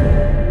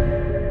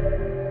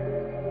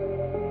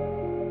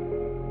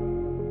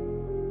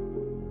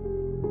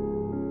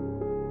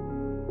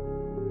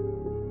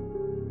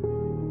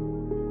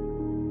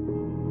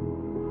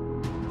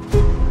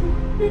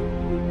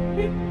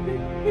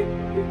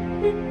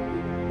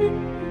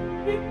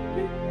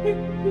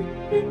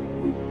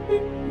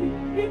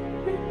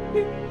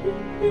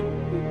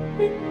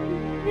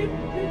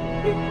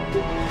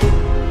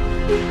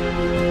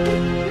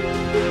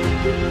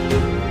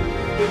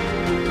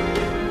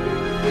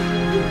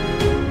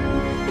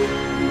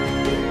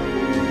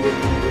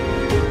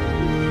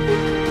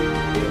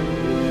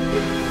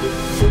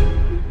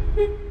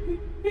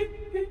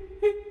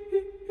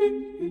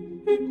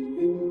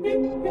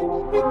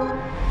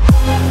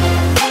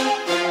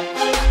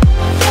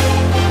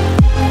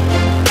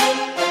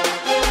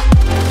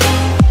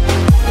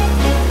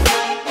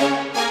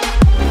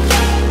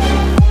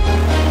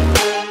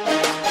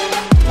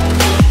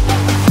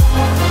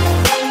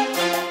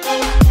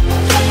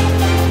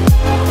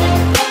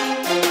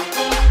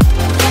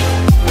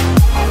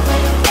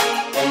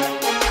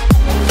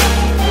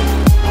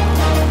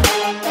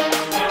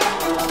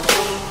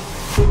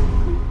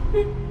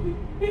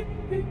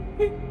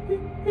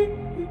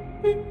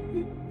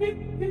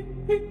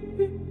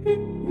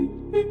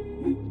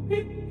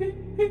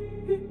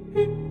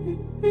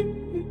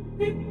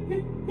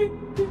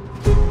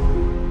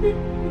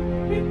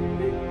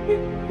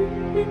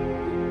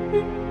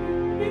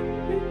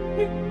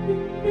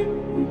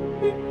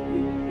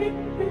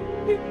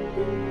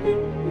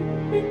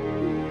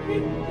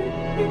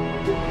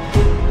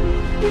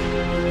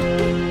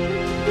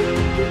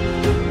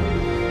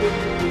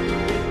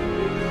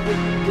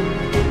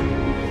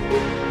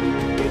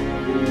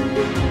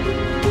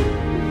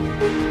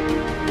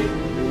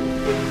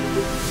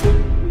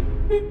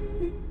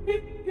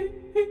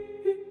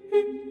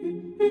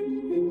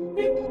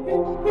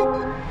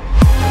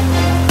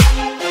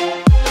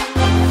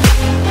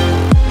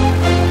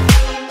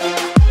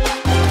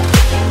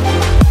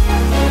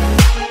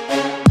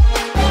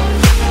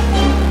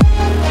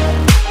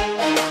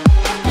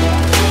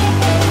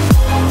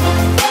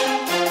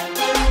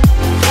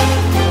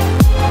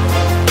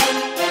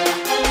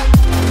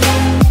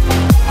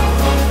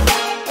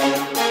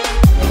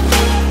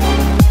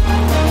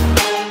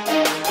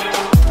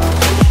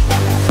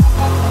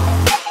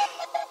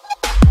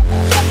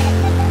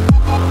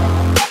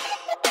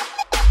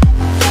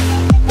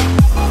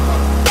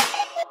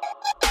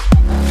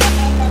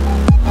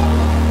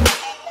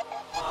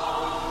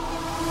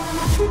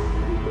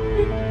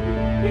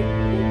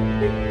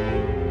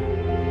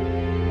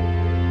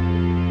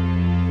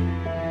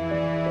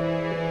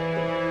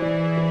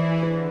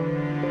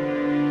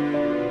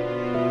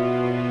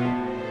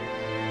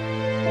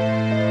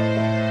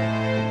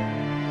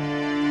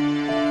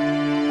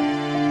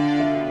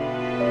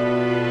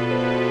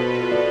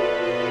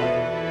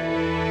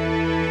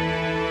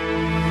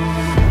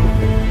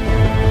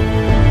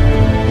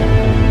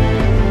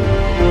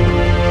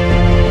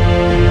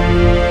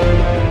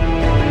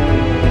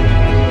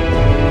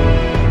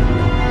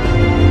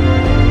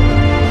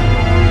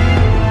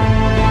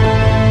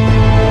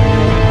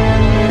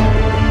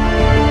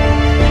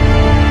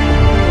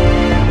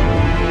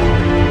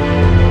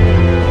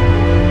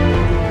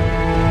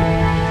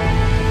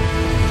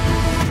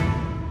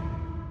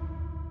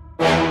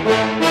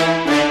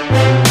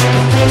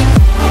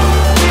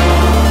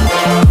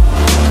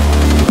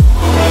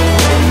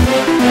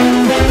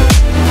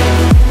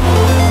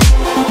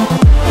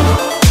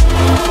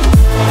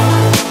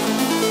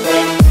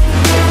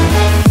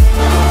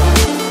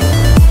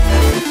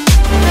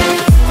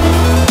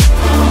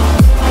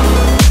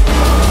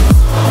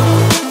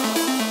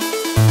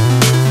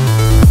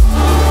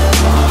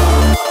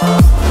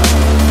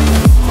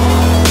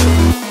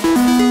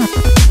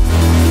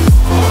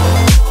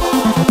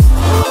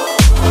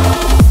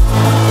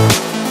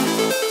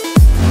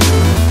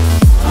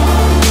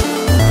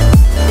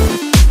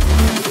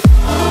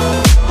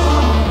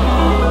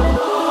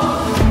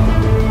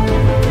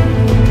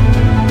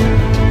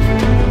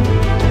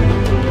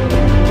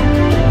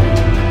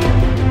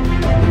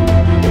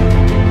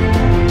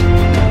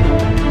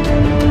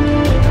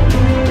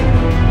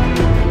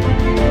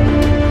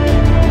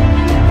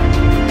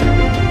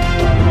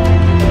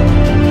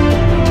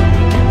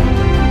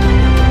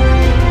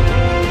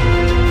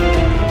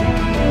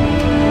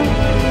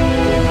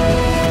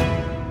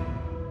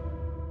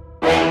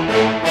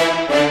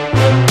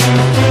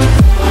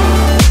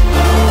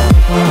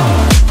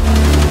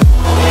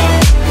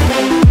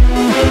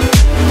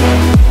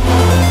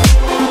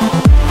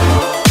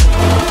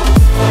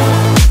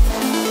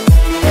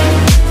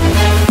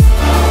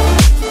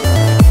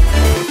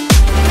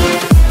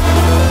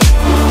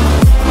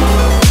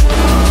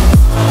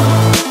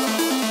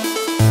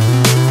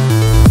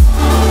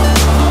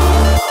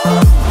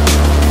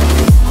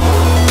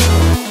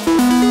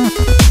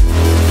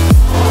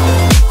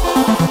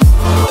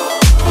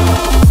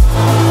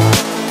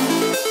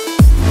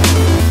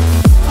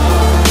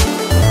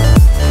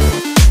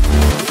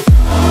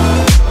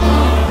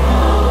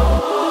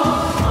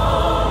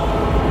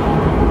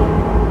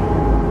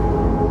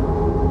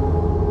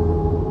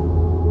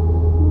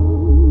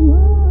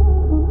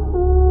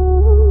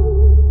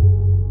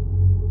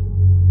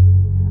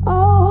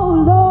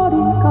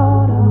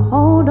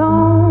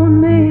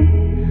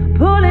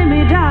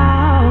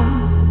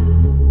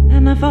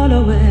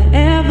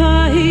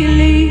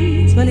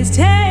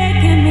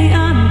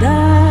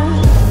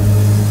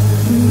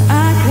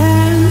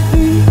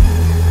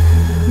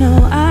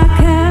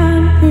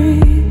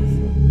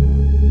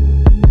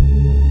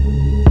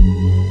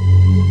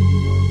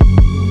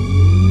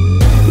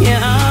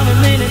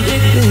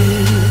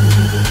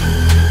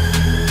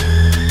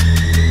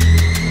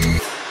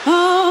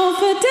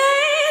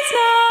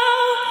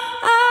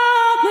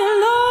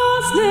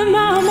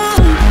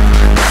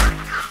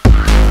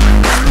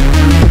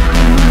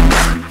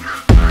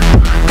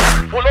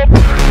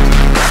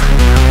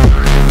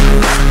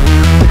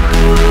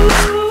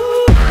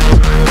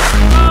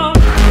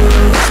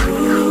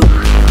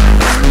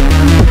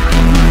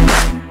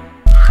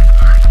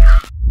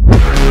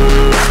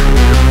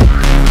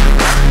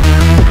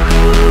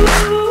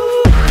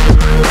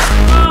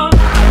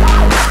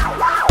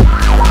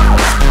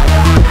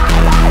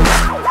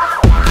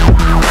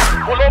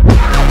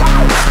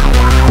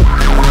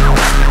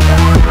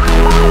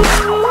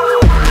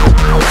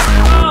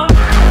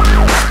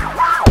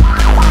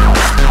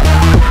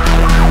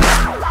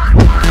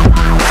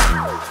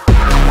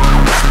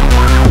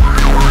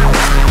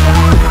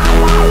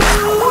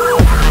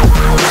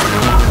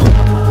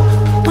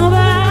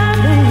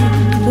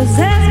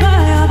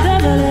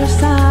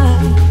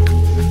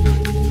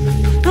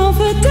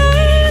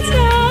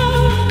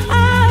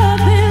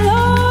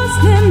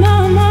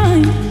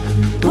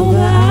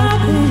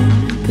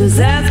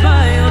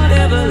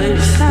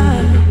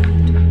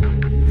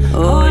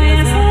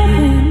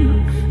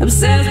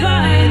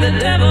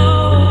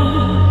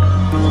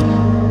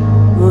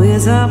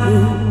 as I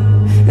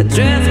move,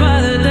 addressed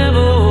by the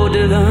devil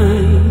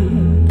divine.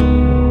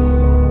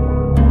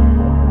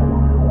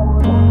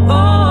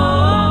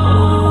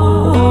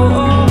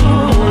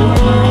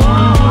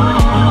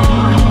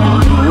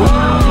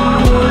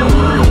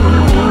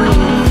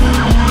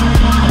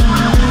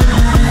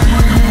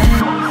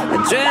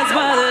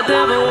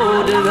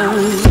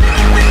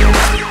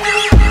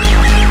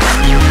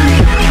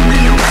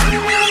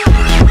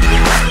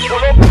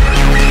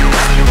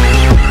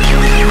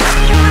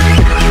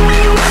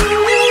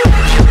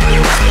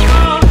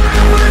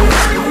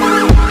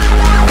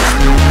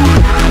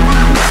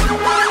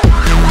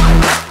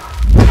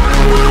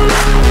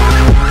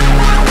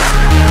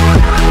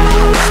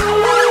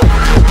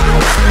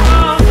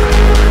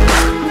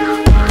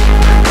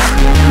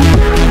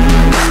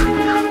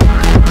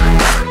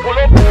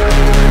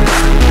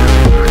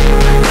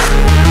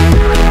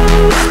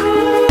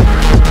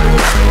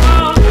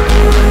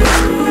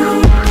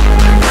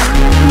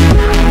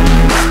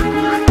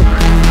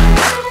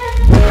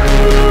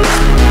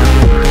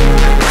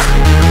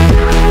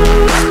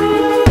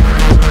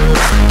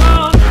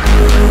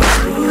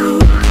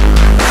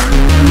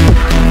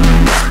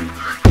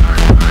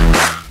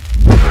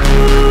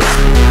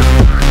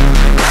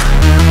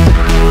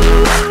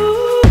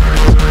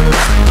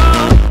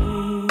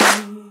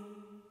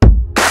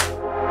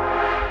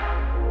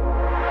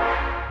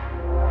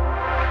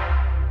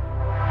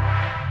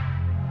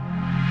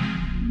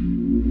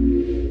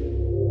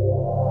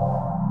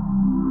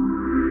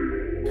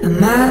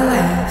 My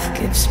life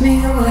gives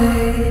me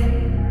away.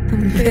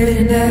 I'm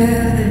pretty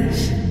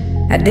nervous.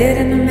 I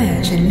didn't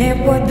imagine it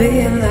would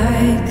be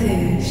like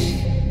this.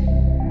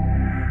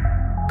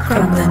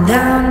 Crumbling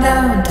down,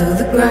 down to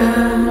the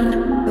ground.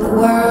 The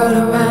world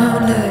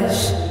around us.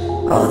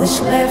 All that's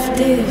left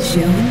is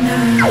you and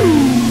I.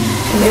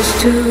 It's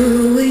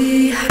too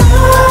weak.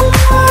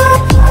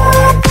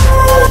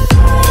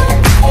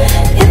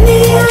 In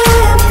the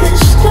eye of the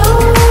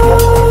storm.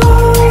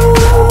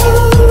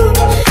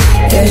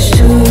 There's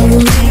too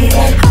weak.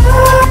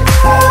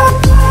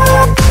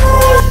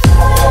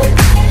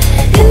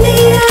 In the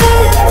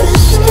eye of the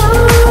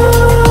storm.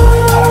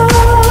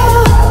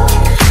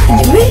 And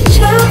you reach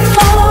out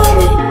for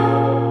me.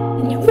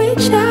 And you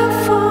reach out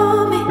for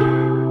me.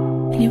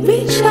 And you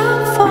reach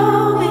out for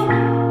me.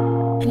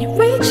 And you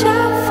reach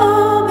out for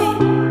me.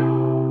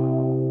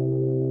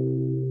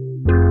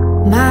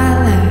 My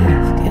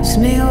life gives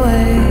me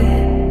away.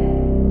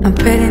 I'm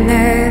pretty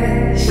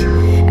nervous.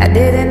 I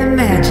didn't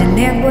imagine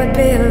it would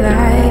be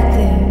like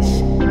this.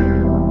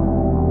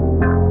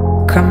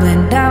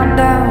 Crumbling down,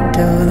 down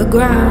to the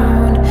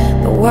ground.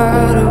 The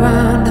world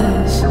around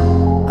us.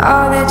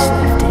 All that's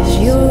left is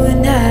you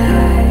and I.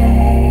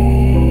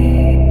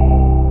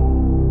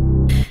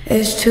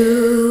 It's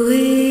too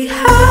weak.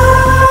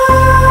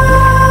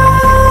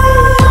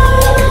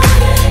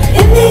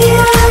 In the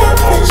eye of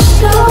the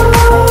storm.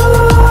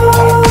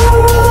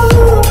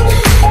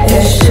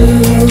 It's too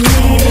weak.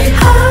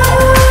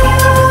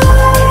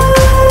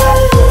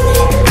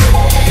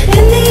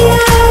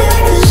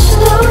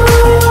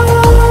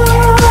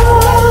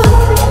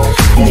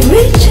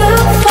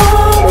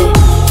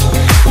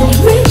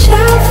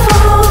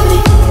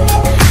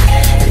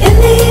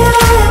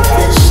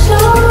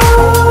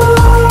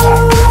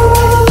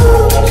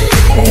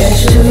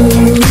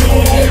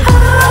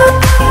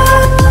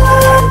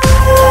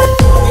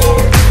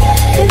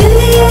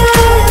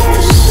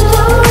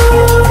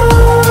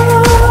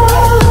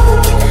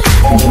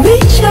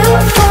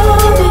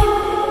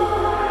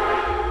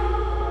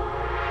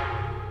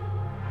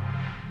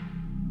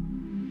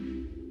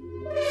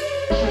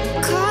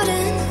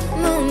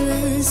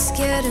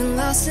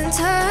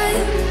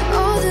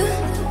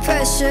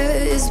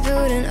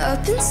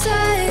 Up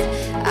inside,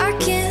 I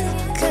can't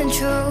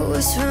control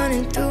what's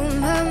running through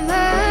my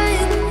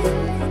mind.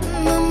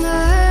 My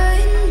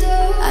mind,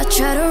 oh. I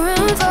try to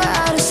run for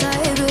out of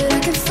sight, but I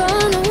can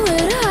find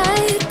nowhere to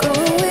hide. Go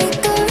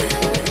weaker,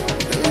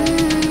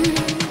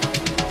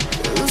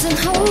 losing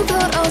hope,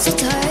 held on so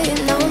tight.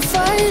 Now I'm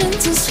fighting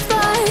to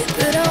survive,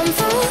 but I'm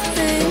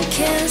falling,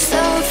 can't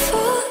stop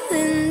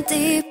falling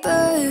deeper.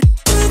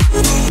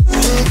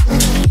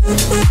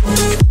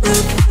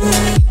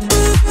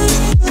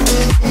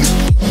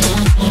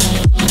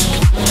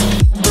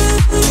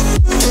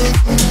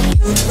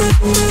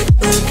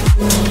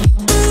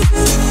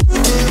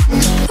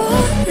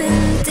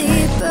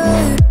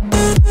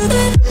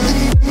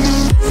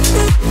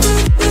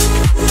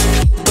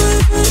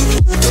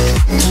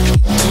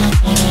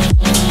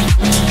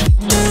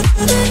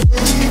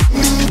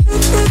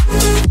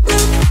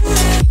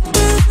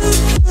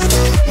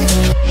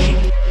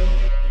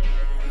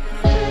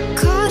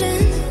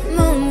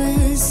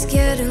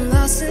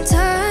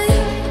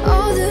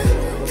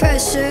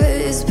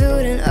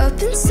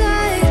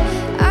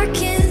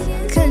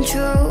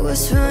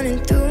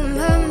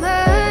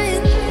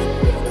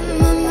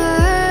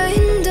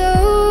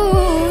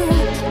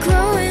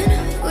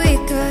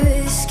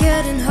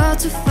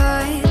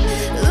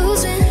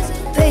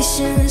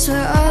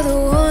 Where are the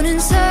warning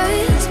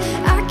signs?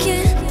 I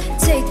can't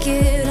take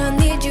it, I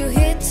need you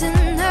here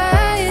tonight.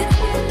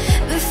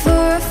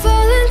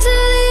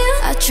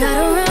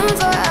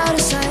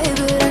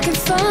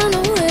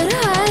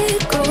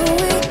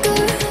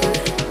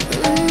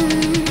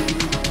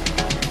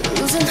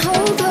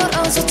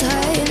 so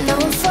tight. Now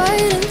I'm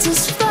fighting to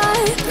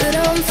survive, but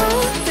I'm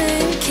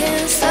falling,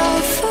 can't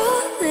stop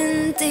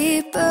falling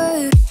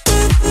deeper.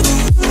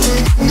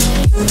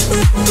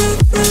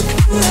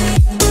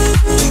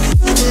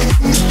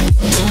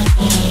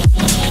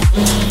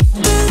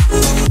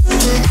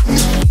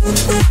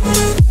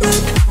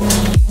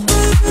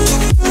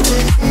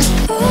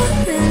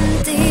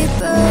 Falling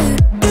deeper.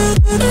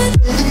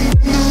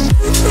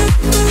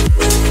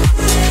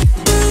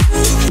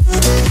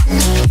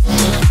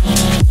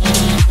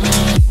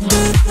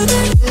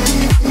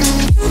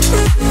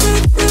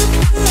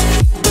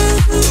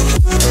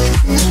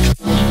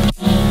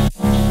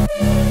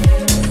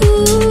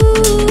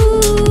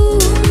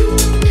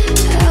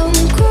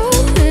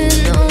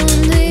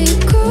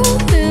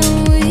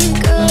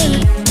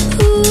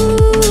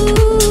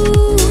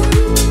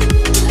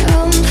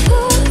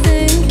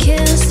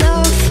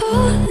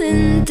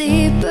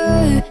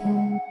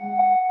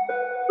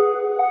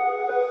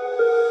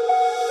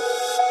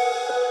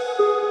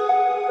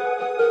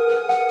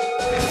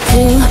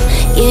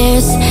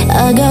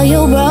 Ago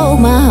you broke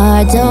my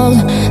heart, told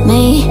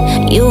me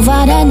you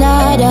found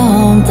another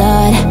home.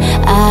 Thought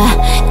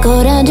I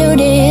couldn't do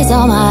this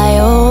on my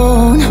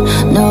own,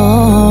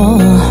 no.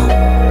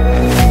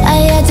 I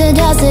had to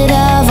dust it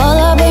off, all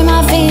up in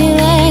my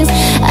feelings.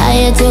 I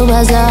had to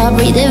buzz up,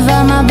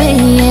 redefine my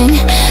being.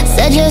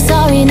 Said you're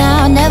sorry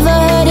now, never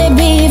heard it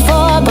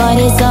before, but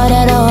it's all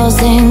that old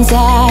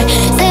inside.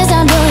 Since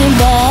I'm doing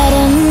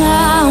better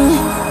now,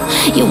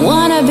 you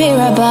wanna be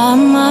right by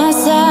my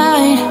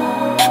side,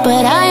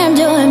 but I am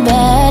doing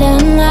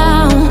better